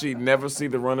thought she'd never see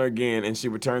the runner again, and she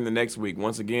returned the next week.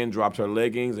 Once again, dropped her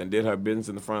leggings and did her business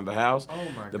in the front of the house.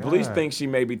 The police think she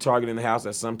may be targeting the house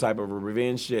as some type of a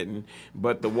revenge shitting,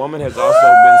 but the woman has also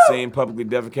been seen publicly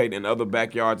defecating in other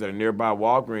backyards at a nearby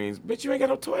Walgreens. Bitch, you ain't got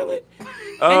no toilet.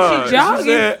 And she jogging.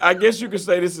 said, I guess you could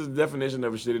say this is the definition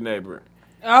of a shitty neighbor.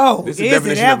 Oh, This is is the it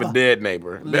definition ever? of a dead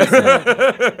neighbor.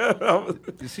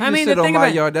 She I mean, sit the on thing my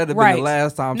about- yard. That'd have right. been the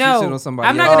last time No, she sit on somebody.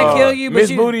 I'm not else's gonna yard. kill you, but Miss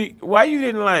you- Booty, why you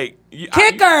didn't like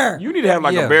Kick her! You need to have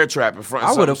like Yeah. a bear trap in front.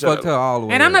 I would have something, fucked her all the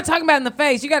way. And I'm up. not talking about in the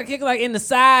face. You got to kick her like in the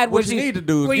side. What where you need to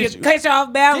do is where you get you- catch her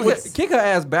off balance. Kick her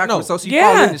ass backwards No. so she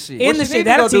Yeah. fall in the shit. In What the you shit, need to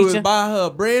that'll go do teach is you. buy her a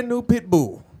brand new pit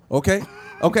bull. Okay.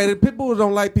 Okay, the pit bulls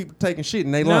don't like people taking shit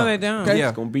in they No, line. they don't. Okay? Yeah.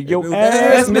 It's gonna be your Ass,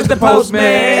 ass, Mr.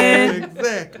 Postman.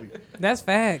 Exactly. That's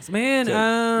facts,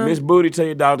 man. Miss Booty, tell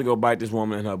your dog to go bite this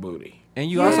woman in her booty. And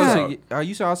you Yeah. also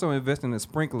you should also invest in a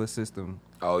sprinkler system.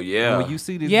 Oh And yeah, when you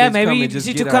see this Yeah, bitch maybe coming, you- just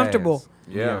she get too her comfortable. ass.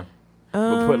 yeah.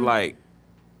 But put like,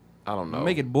 I don't know,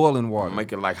 Make it boiling water.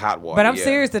 make it like hot water. But I'm yeah.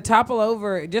 serious. To topple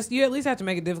over, just you at least have to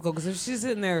make it difficult. Because if she's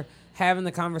sitting there having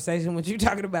the conversation with you,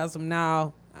 talking about some,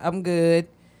 no, I'm good.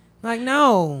 Like,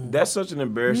 no. That's such an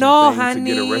embarrassing No, thing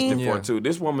to get honey. arrested Yeah. for too.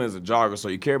 This woman is a jogger, so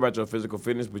you care about your physical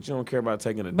fitness, but you don't care about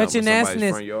taking a dump But your in somebody's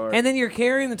nastiness, front yard. and then you're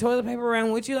carrying the toilet paper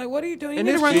around with you. Like, what are you doing? You And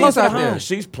need to this run cheese closer to out there. home.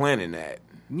 She's planning that.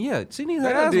 Yeah, she needs her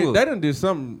They ass done did, whooped. they done did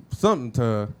something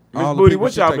to Miss all the Booty, people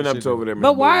what she y'all take been up shit to over there? Miss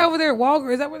But why Booty? over there at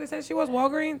Walgreens? Is that where they said she was?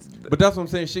 Walgreens? But that's what I'm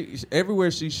saying. She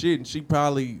everywhere she shit, she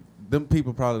probably them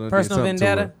people probably done Personal did something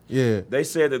vendetta? to her. Yeah. They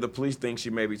said that the police think she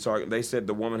may be targeted. They said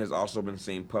the woman has also been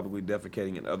seen publicly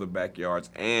defecating in other backyards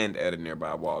and at a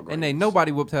nearby Walgreens. And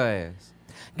nobody whooped her ass.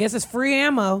 Guess it's free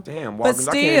ammo. Damn, But Walgreens,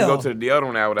 I can't even still. go to the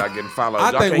deodorant aisle without getting followed.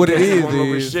 I Y'all think can't what catch it this is woman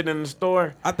over is- shit in the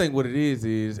store. I think what it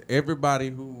is everybody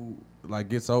who like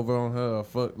gets over on her, or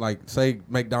fuck, like say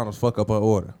McDonald's fuck up her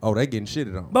order. Oh, they getting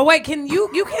shitted on. But wait, can't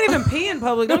even pee in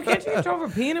public? Can't you get over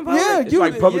peeing in public? Yeah, It's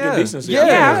like public yeah. indecency. Yeah.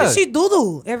 Yeah, how can she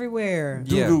doodle everywhere?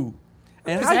 Yeah. Doo-doo.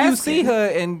 And Just how you asking. see her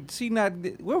and she not?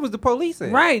 Where was the police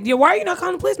at? Right. Yeah, why are you not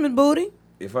calling the policeman, Booty?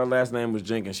 If her last name was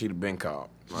Jenkins, she'd have been called.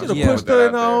 Should have Yeah. pushed her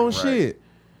in her own shit.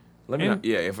 Let me not,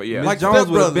 yeah, if yeah, Miss Like Jones Step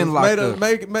would have been Brothers, locked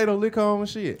made up. made her lick her own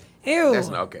shit. Ew. that's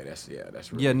not okay. That's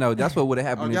real. Yeah, no, that's what would have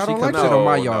happened Oh, if y'all she don't come like sit that? on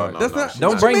my No, yard. no, That's no, not. she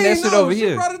Don't not. bring What you that mean? shit No, over she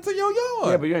here. brought it to your yard.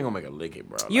 Yeah, but you ain't gonna make a lick it,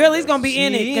 bro. You at least gonna be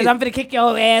in it because Shit. I'm gonna kick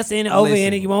your ass in over Listen.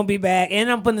 in it. You won't be back, and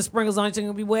I'm putting the sprinkles on you. So you're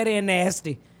gonna be wet and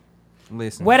nasty.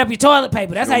 Listen, Wet up your toilet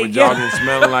paper. That's how you jogging, get.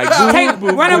 smelling like Hey,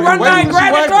 boo, boo, run boo, by boo. and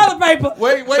grab Wait, that toilet paper.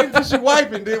 wait until she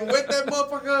wiping, then wet that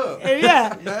motherfucker up.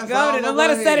 Yeah, That's go all over there. Don't over let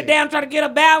her her set it head. down. Try to get her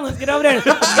balance. Get over there.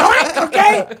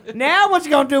 Okay. Now what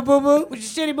you gonna do, boo boo? With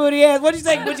your shitty booty ass? What you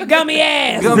say? With your gummy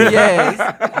ass? gummy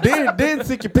ass. then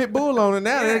stick your pit bull on it.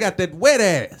 Now they got that wet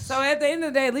ass. So at the end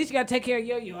of the day, at least you gotta take care of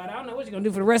your yard. I don't know what you're gonna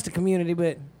do for the rest of the community,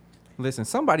 but Listen,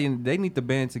 they need to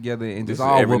band together and This just is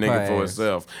all every whoop her nigga for ass.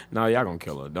 itself. No, y'all gonna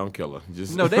kill her. Don't kill her.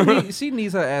 Just No, she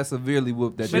needs her ass severely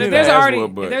whooped. That but She if need there's an ass already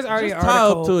whoop, but- if there's already Just an tie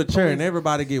article, up to a chair and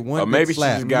everybody get one or big maybe she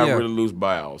slap. just got Yeah. really loose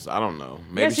bowels. I don't know.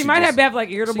 Maybe yeah, she might just, have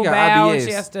like irritable She got bowel. And IBS.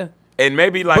 she has to. And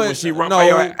maybe like But when she run no,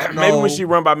 by maybe no. when she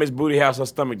run by Miss Booty House, her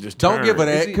stomach just Don't turned. give her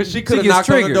that because she She could have gets knocked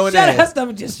on the triggered. door and Shut up, her asked.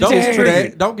 stomach just Don't give her turned.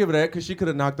 that. Don't give her that because she could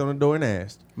have knocked on the door and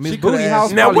asked. Miss She coulda Booty asked-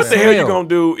 House Now, what probably the hell you smell. gonna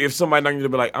do if somebody knocks you to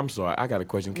be like, I'm sorry, I got a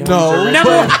question. Can No.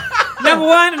 I Number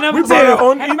one and number We two. brought our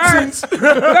own And incense.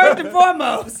 first and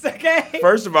foremost, okay.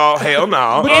 First of all, hell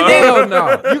no. And then- Hell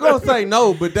no. You gonna say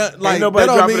no, but that like Ain't nobody that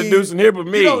don't dropping mean, a deuce in here but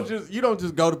me. You don't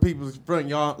just go to people's front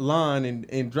yard line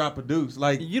and drop a deuce.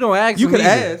 Like You don't ask. you them could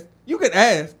either. ask. You could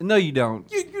ask. No, you don't.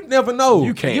 You never know.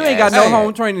 You can't. You ain't got no Hey.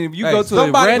 home training if you Hey, go to a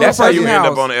somebody- random That's how you person's end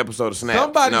house. up on an episode of Snap.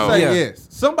 Somebody no. say Yeah. yes.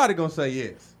 Somebody gonna say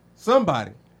yes.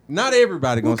 Somebody. Not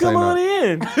everybody gonna Come say on no.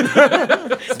 in.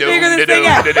 Figure this thing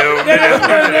out. Figure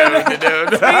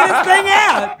this thing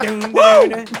out.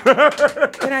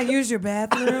 Can I use your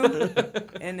bathroom?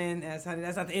 And then that's not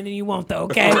the ending you want, though.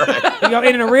 Okay, you're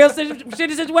in a real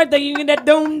shitty situation. Then you get that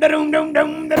doom, da doom, doom,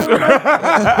 doom, da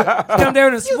doom. Come there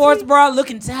in a sports bra,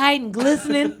 looking tight and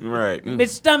glistening. Right. Bitch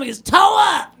stomach is toe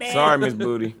up, man. Sorry, Miss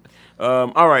Booty.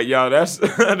 All right, y'all. That's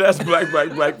Black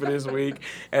for this week.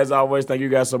 As always, thank you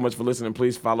guys so much for listening.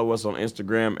 Please follow us on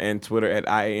Instagram and Twitter at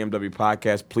IAMW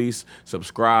Podcast. Please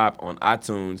subscribe on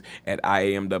iTunes at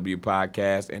IAMW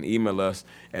Podcast and email us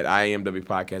at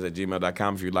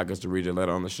IAMWpodcast@gmail.com if you'd like us to read your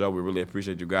letter on the show. We really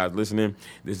appreciate you guys listening.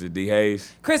 This is D.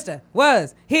 Hayes. Krista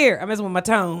was here. I'm messing with my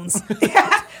tones.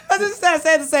 I just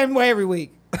say it the same way every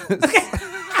week. I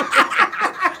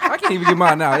can't even get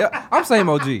mine now. I'm same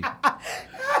OG.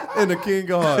 And the king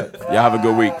of hearts. Y'all have a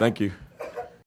good week. Thank you.